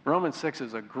 Romans 6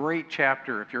 is a great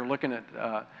chapter if you're looking at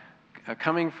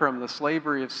coming from the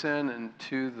slavery of sin and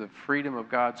to the freedom of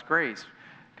God's grace.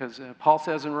 Because Paul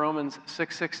says in Romans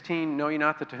 6:16, know ye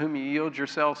not that to whom ye yield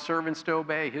yourselves servants to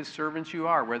obey, his servants you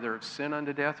are, whether of sin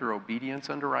unto death or obedience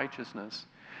unto righteousness.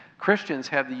 Christians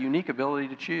have the unique ability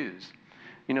to choose.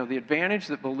 The advantage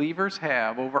that believers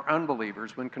have over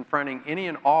unbelievers when confronting any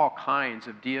and all kinds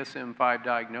of DSM-5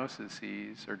 diagnoses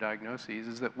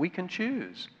is that we can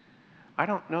choose. I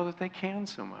don't know that they can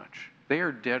so much. They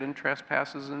are dead in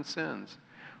trespasses and sins.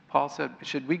 Paul said,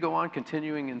 should we go on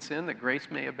continuing in sin that grace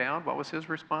may abound? What was his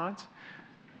response?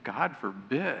 God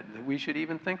forbid that we should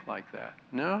even think like that.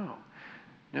 No.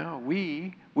 No,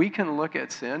 we can look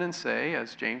at sin and say,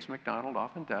 as James MacDonald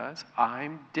often does,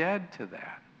 I'm dead to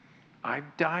that. I've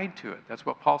died to it. That's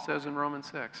what Paul says in Romans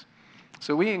 6.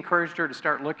 So we encouraged her to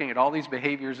start looking at all these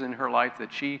behaviors in her life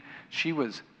that she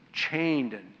was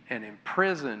chained and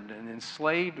imprisoned and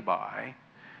enslaved by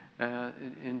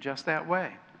in just that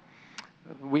way.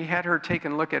 We had her take a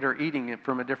look at her eating it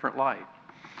from a different light.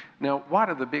 Now, what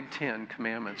of the big 10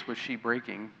 commandments was she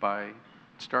breaking by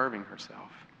starving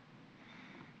herself?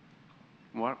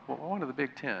 What are the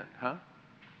big 10, huh?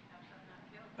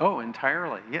 Oh,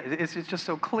 entirely. Yeah, it's just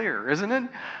so clear, isn't it?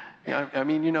 Yeah, I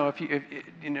mean,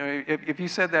 if you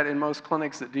said that in most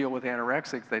clinics that deal with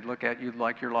anorexics, they'd look at you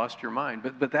like you're lost your mind.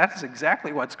 But that's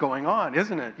exactly what's going on,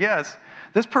 isn't it? Yes,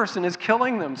 this person is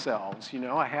killing themselves,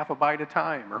 a half a bite a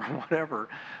time or whatever.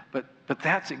 But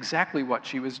that's exactly what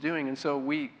she was doing. And so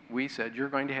we said, you're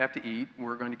going to have to eat.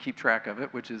 We're going to keep track of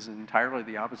it, which is entirely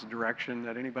the opposite direction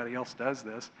that anybody else does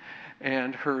this.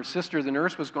 And her sister, the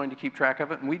nurse, was going to keep track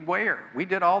of it, and we'd weigh her. We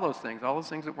did all those things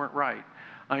that weren't right.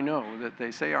 I know that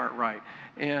they say aren't right.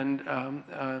 And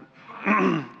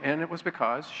and it was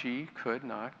because she could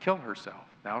not kill herself.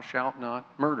 Thou shalt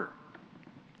not murder.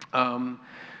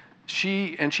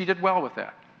 She did well with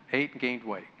that. Ate and gained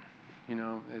weight.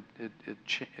 It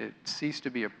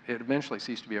eventually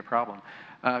ceased to be a problem.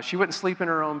 She wouldn't sleep in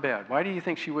her own bed. Why do you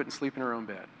think she wouldn't sleep in her own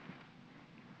bed?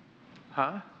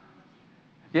 Huh?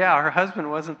 Yeah, her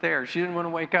husband wasn't there. She didn't want to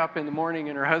wake up in the morning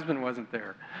and her husband wasn't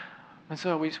there. And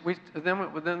so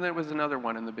then there was another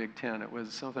one in the Big 10. It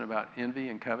was something about envy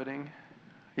and coveting.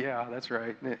 Yeah, that's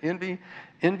right. Envy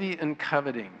and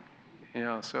coveting.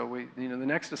 So the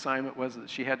next assignment was that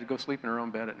she had to go sleep in her own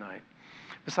bed at night.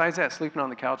 Besides that, sleeping on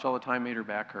the couch all the time made her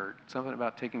back hurt. Something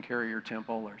about taking care of your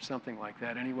temple or something like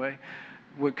that anyway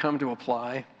would come to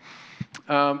apply.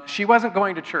 She wasn't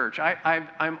going to church.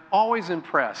 I'm always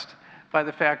impressed by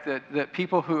the fact that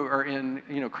people who are in,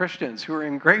 Christians who are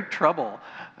in great trouble,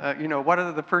 what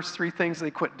are the first 3 things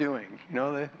they quit doing?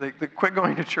 They quit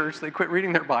going to church, they quit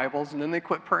reading their Bibles, and then they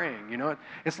quit praying.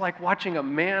 It's like watching a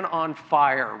man on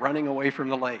fire running away from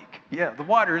the lake. Yeah, the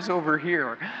water's over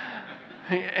here.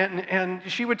 And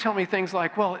she would tell me things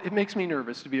like, well, it makes me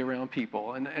nervous to be around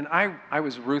people. And I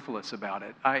was ruthless about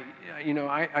it.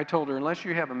 I told her, unless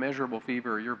you have a measurable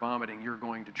fever or you're vomiting, you're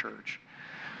going to church.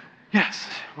 Yes.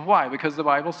 Why? Because the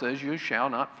Bible says you shall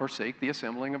not forsake the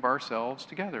assembling of ourselves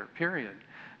together, period.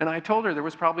 And I told her there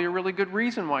was probably a really good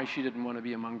reason why she didn't want to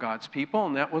be among God's people,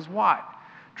 and that was what?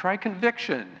 Try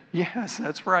conviction. Yes,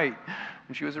 that's right.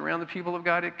 When she was around the people of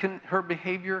God, her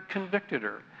behavior convicted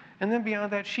her. And then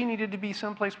beyond that, she needed to be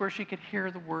someplace where she could hear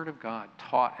the Word of God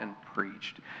taught and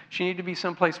preached. She needed to be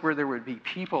someplace where there would be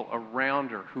people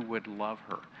around her who would love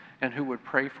her and who would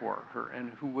pray for her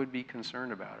and who would be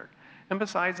concerned about her. And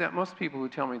besides that, most people who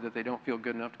tell me that they don't feel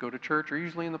good enough to go to church are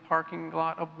usually in the parking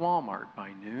lot of Walmart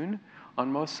by noon on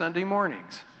most Sunday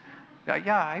mornings.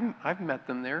 Yeah, I've met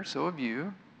them there, so have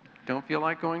you. Don't feel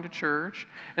like going to church.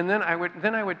 And then I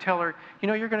would tell her,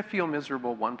 you're going to feel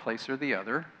miserable one place or the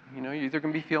other. You're either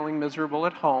going to be feeling miserable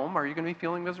at home or you're going to be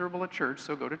feeling miserable at church,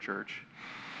 so go to church.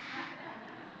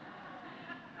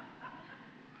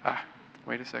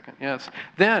 Wait a second. Yes.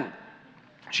 Then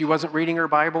she wasn't reading her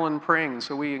Bible and praying, and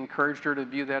so we encouraged her to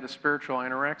view that as spiritual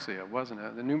anorexia, wasn't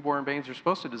it? The newborn babes are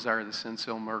supposed to desire the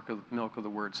sincere milk of the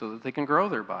Word so that they can grow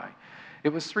thereby. It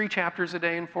was 3 chapters a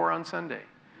day and 4 on Sunday.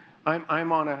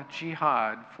 I'm on a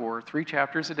jihad for 3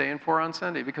 chapters a day and 4 on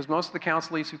Sunday because most of the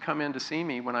counselees who come in to see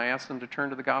me, when I ask them to turn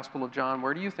to the Gospel of John,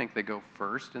 where do you think they go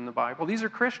first in the Bible? These are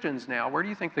Christians now. Where do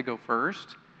you think they go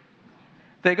first?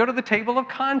 They go to the table of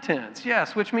contents,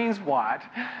 yes, which means what?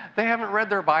 They haven't read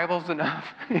their Bibles enough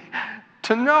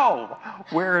to know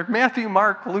where Matthew,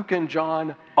 Mark, Luke, and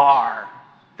John are.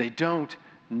 They don't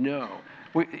know.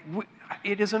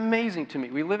 It is amazing to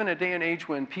me. We live in a day and age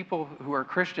when people who are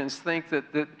Christians think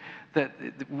that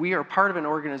we are part of an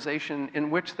organization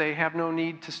in which they have no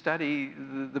need to study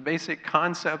the basic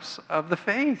concepts of the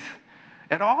faith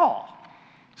at all.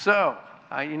 So,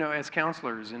 as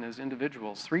counselors and as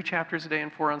individuals, 3 chapters a day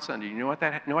and 4 on Sunday. You know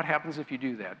what happens if you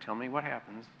do that? Tell me what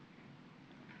happens.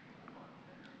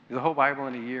 The whole Bible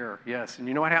in a year, yes. And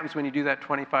you know what happens when you do that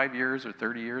 25 years or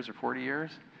 30 years or 40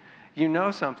 years? You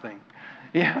know something.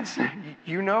 Yes,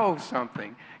 you know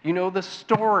something. You know the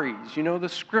stories. You know the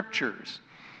scriptures.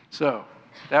 So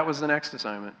that was the next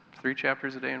assignment. 3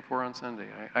 chapters a day and 4 on Sunday.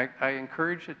 I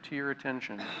encourage it to your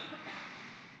attention.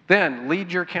 Then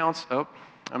lead your counsel. Oh,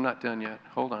 I'm not done yet.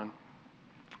 Hold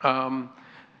on.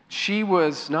 she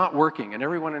was not working, and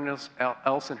everyone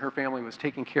else in her family was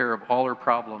taking care of all her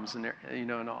problems and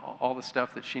and all the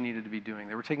stuff that she needed to be doing.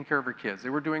 They were taking care of her kids. They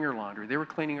were doing her laundry. They were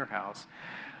cleaning her house.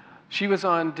 She was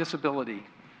on disability,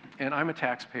 and I'm a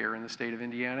taxpayer in the state of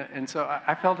Indiana, and so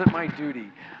I felt it my duty.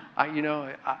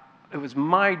 It was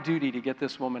my duty to get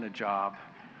this woman a job.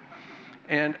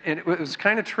 And it was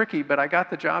kind of tricky, but I got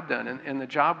the job done, and the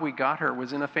job we got her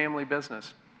was in a family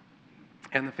business.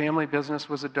 And the family business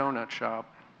was a donut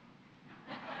shop.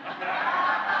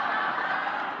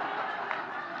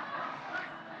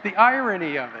 The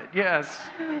irony of it, yes.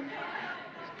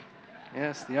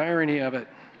 Yes, the irony of it.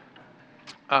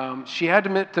 She had to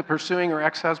admit that pursuing her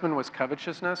ex-husband was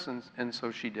covetousness, and so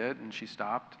she did, and she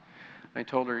stopped. I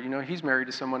told her, he's married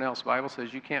to someone else. The Bible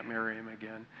says you can't marry him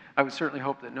again. I would certainly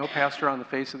hope that no pastor on the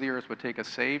face of the earth would take a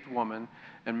saved woman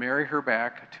and marry her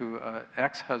back to an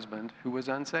ex-husband who was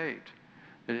unsaved.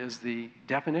 It is the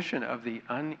definition of the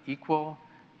unequal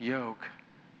yoke.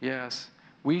 Yes,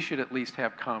 we should at least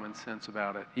have common sense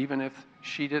about it, even if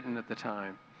she didn't at the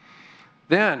time.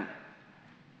 Then,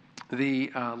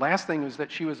 the last thing was that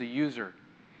she was a user.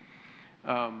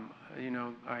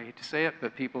 I hate to say it,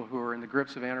 but people who are in the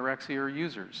grips of anorexia are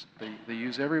users. They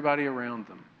use everybody around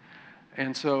them.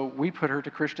 And so we put her to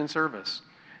Christian service.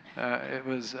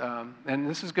 And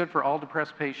this is good for all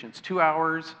depressed patients, 2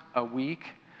 hours a week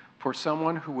for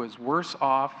someone who was worse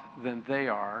off than they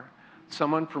are,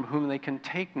 someone from whom they can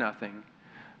take nothing.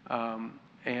 And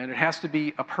it has to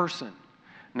be a person,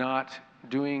 not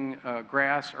doing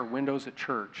grass or windows at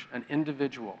church, an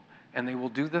individual. And they will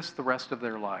do this the rest of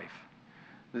their life.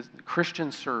 This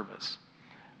Christian service.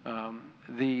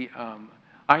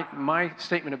 My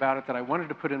statement about it that I wanted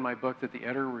to put in my book that the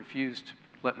editor refused to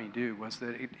let me do was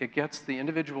that it gets the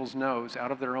individual's nose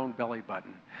out of their own belly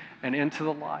button and into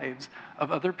the lives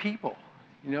of other people.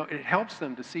 It helps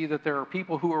them to see that there are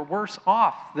people who are worse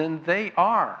off than they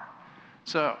are.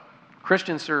 So,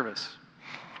 Christian service.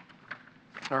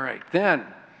 All right, then,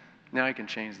 now I can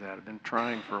change that. I've been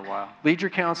trying for a while. Lead your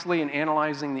counseling in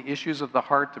analyzing the issues of the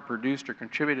heart that produced or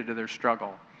contributed to their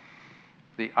struggle,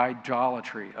 the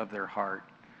idolatry of their heart.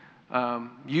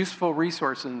 Useful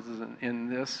resources in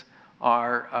this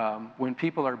are When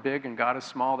People Are Big and God is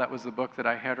Small. That was the book that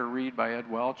I had her read by Ed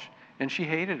Welch, and she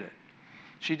hated it.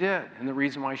 She did, and the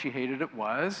reason why she hated it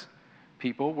was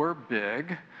people were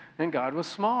big and God was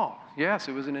small. Yes,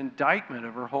 it was an indictment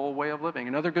of her whole way of living.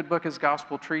 Another good book is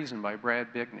Gospel Treason by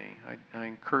Brad Bigney. I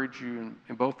encourage you,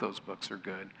 and both those books are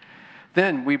good.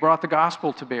 Then we brought the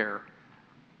gospel to bear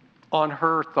on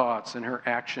her thoughts and her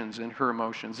actions and her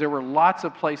emotions. There were lots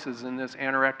of places in this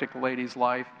anorectic lady's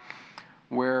life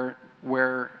where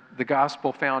the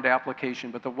gospel found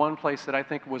application, but the one place that I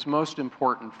think was most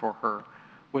important for her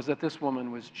was that this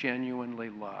woman was genuinely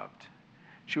loved.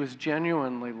 She was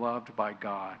genuinely loved by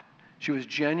God. She was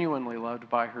genuinely loved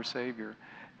by her Savior.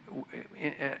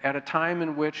 At a time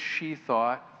in which she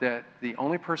thought that the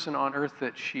only person on earth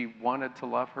that she wanted to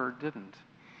love her didn't.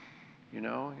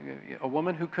 A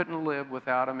woman who couldn't live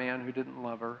without a man who didn't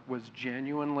love her was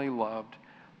genuinely loved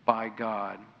by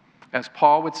God. As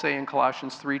Paul would say in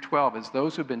Colossians 3:12, as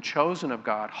those who've been chosen of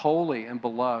God, holy and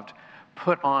beloved,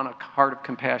 put on a heart of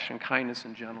compassion, kindness,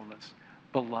 and gentleness.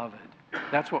 Beloved.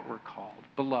 That's what we're called,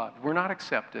 beloved. We're not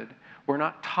accepted. We're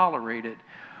not tolerated.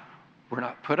 We're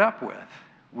not put up with.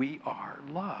 We are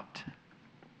loved.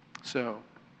 So,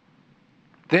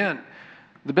 then,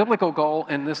 the biblical goal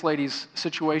in this lady's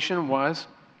situation was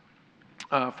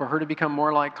for her to become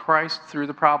more like Christ through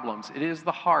the problems. It is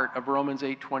the heart of Romans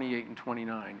 8:28 and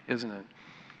 29, isn't it?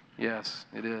 Yes,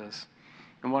 it is.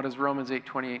 And what does Romans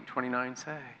 8:28 and 29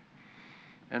 say?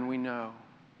 And we know.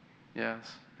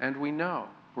 Yes, and we know.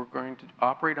 We're going to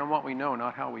operate on what we know,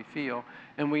 not how we feel.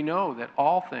 And we know that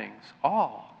all things,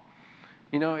 all.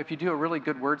 If you do a really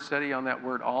good word study on that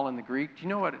word all in the Greek, do you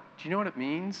know what it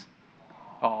means?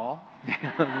 All.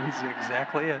 That means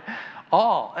exactly it.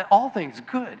 All things,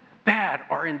 good, bad,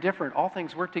 or indifferent, all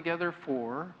things work together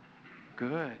for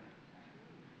good.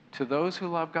 To those who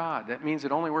love God. That means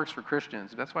it only works for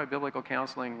Christians. That's why biblical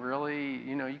counseling really,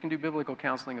 you can do biblical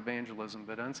counseling evangelism,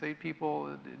 but unsaved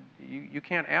people, you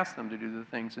can't ask them to do the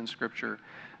things in Scripture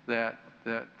that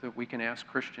we can ask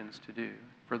Christians to do.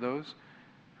 For those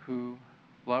who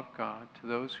love God, to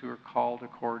those who are called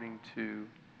according to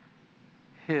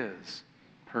His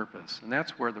purpose. And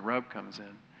that's where the rub comes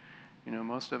in.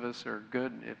 Most of us are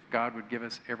good if God would give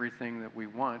us everything that we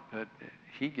want, but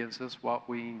He gives us what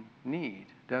we need,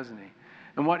 doesn't He?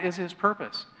 And what is His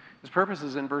purpose? His purpose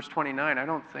is in verse 29. I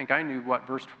don't think I knew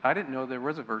I didn't know there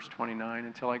was a verse 29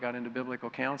 until I got into biblical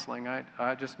counseling.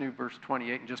 I just knew verse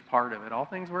 28 and just part of it. All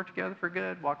things work together for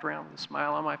good. Walked around with a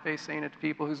smile on my face saying it to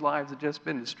people whose lives had just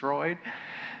been destroyed.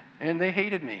 And they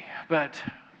hated me.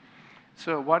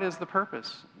 So what is the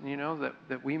purpose?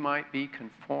 That we might be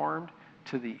conformed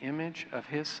to the image of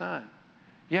his Son.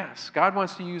 Yes, God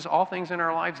wants to use all things in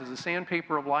our lives as a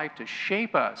sandpaper of life to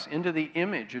shape us into the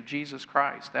image of Jesus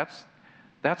Christ.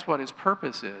 That's what his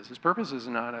purpose is. His purpose is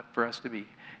not for us to be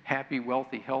happy,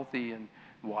 wealthy, healthy, and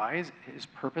wise. His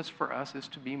purpose for us is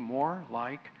to be more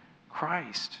like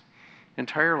Christ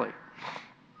entirely.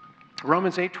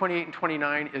 Romans 8:28 and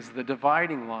 29 is the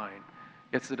dividing line.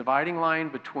 It's the dividing line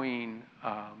between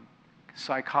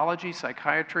psychology,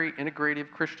 psychiatry,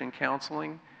 integrative Christian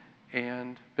counseling,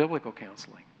 and biblical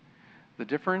counseling. The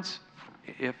difference,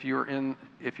 if you're in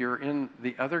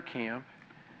the other camp,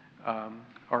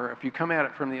 or if you come at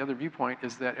it from the other viewpoint,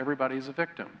 is that everybody's a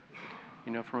victim.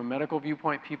 From a medical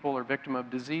viewpoint, people are victim of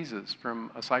diseases.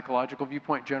 From a psychological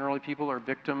viewpoint, generally people are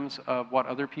victims of what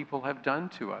other people have done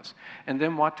to us. And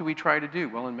then what do we try to do?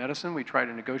 Well, in medicine, we try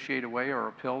to negotiate a way or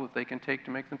a pill that they can take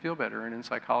to make them feel better. And in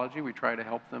psychology, we try to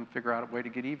help them figure out a way to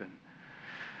get even.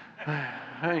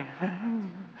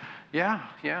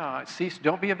 Yeah. Cease.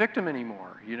 Don't be a victim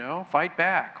anymore. Fight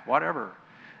back. Whatever.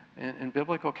 In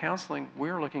biblical counseling,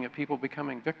 we're looking at people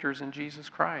becoming victors in Jesus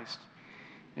Christ.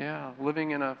 Yeah,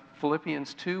 living in a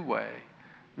Philippians 2 way,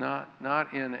 not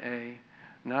in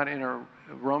a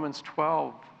Romans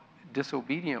 12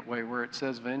 disobedient way where it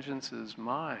says, "Vengeance is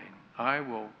mine; I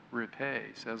will repay,"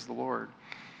 says the Lord.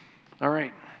 All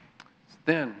right,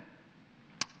 then.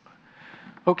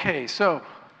 Okay, so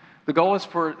the goal is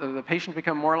for the patient to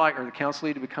become more like, or the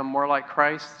counselee to become more like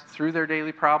Christ through their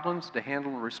daily problems, to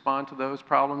handle and respond to those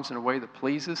problems in a way that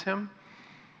pleases him.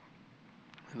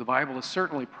 The Bible has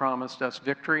certainly promised us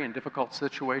victory in difficult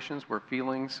situations where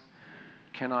feelings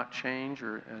cannot change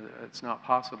or it's not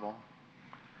possible.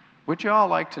 Would you all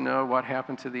like to know what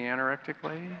happened to the anorectic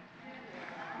lady?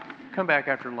 Come back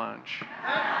after lunch.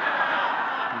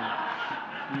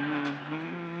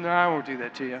 No, I won't do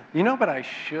that to you. But I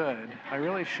should. I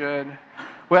really should.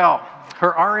 Well,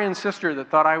 her RN sister that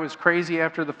thought I was crazy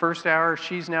after the first hour,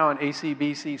 she's now an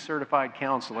ACBC certified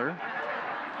counselor.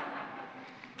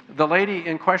 The lady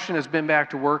in question has been back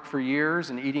to work for years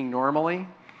and eating normally.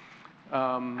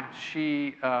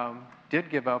 She did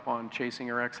give up on chasing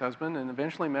her ex-husband and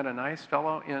eventually met a nice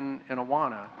fellow in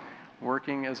Awana,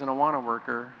 working as an Awana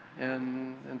worker,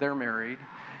 and they're married.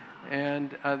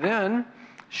 And then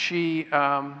she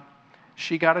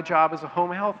got a job as a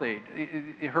home health aide.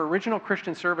 Her original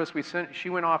Christian service, she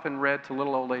went off and read to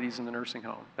little old ladies in the nursing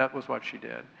home. That was what she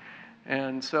did.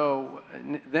 And so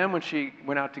then when she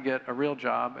went out to get a real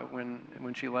job,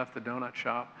 when she left the donut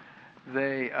shop,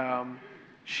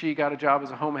 she got a job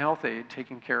as a home health aide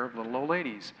taking care of little old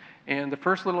ladies. And the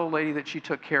first little old lady that she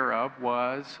took care of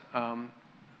was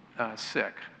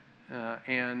sick.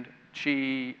 And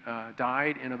she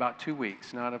died in about 2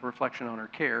 weeks, not a reflection on her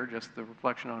care, just the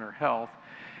reflection on her health.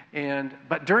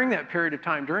 But during that period of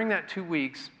time, during that 2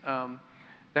 weeks,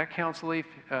 that counselee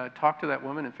talked to that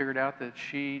woman and figured out that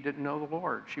she didn't know the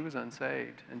Lord. She was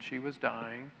unsaved, and she was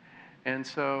dying. And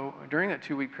so during that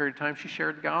 2-week period of time, she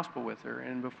shared the gospel with her.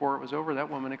 And before it was over, that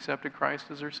woman accepted Christ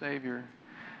as her Savior.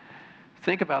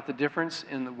 Think about the difference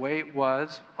in the way it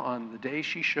was on the day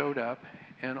she showed up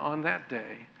and on that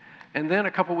day. And then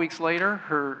a couple weeks later,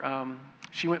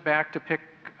 she went back to pick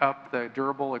up the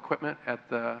durable equipment at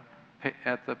the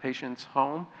patient's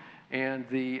home. And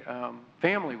the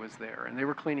family was there, and they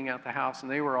were cleaning out the house, and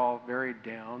they were all very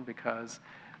down because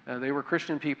they were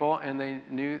Christian people, and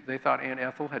they thought Aunt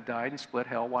Ethel had died and split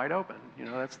hell wide open.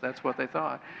 That's what they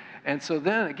thought. And so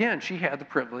then again, she had the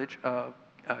privilege of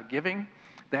giving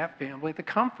that family the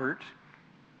comfort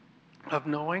of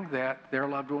knowing that their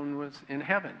loved one was in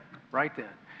heaven right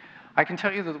then. I can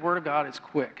tell you that the Word of God is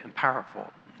quick and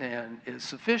powerful and is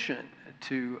sufficient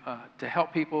to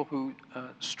help people who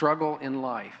struggle in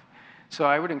life. So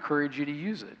I would encourage you to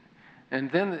use it. And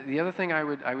then the other thing I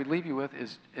would leave you with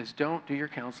is don't do your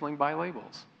counseling by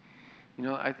labels.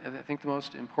 I think one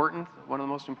of the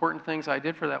most important things I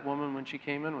did for that woman when she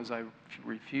came in was I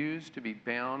refused to be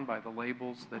bound by the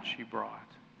labels that she brought.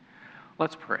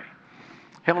 Let's pray.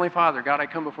 Heavenly Father, God, I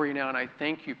come before you now and I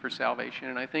thank you for salvation,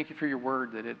 and I thank you for your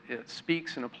word that it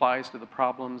speaks and applies to the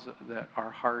problems that our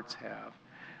hearts have.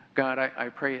 God, I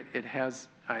pray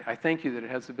I thank you that it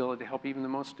has the ability to help even the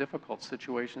most difficult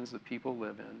situations that people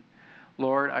live in.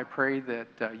 Lord, I pray that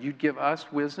you'd give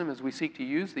us wisdom as we seek to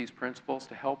use these principles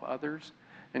to help others.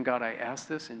 And God, I ask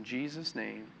this in Jesus'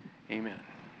 name, amen.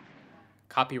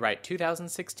 Copyright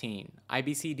 2016,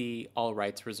 IBCD, all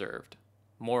rights reserved.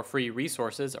 More free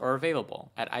resources are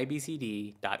available at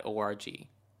ibcd.org.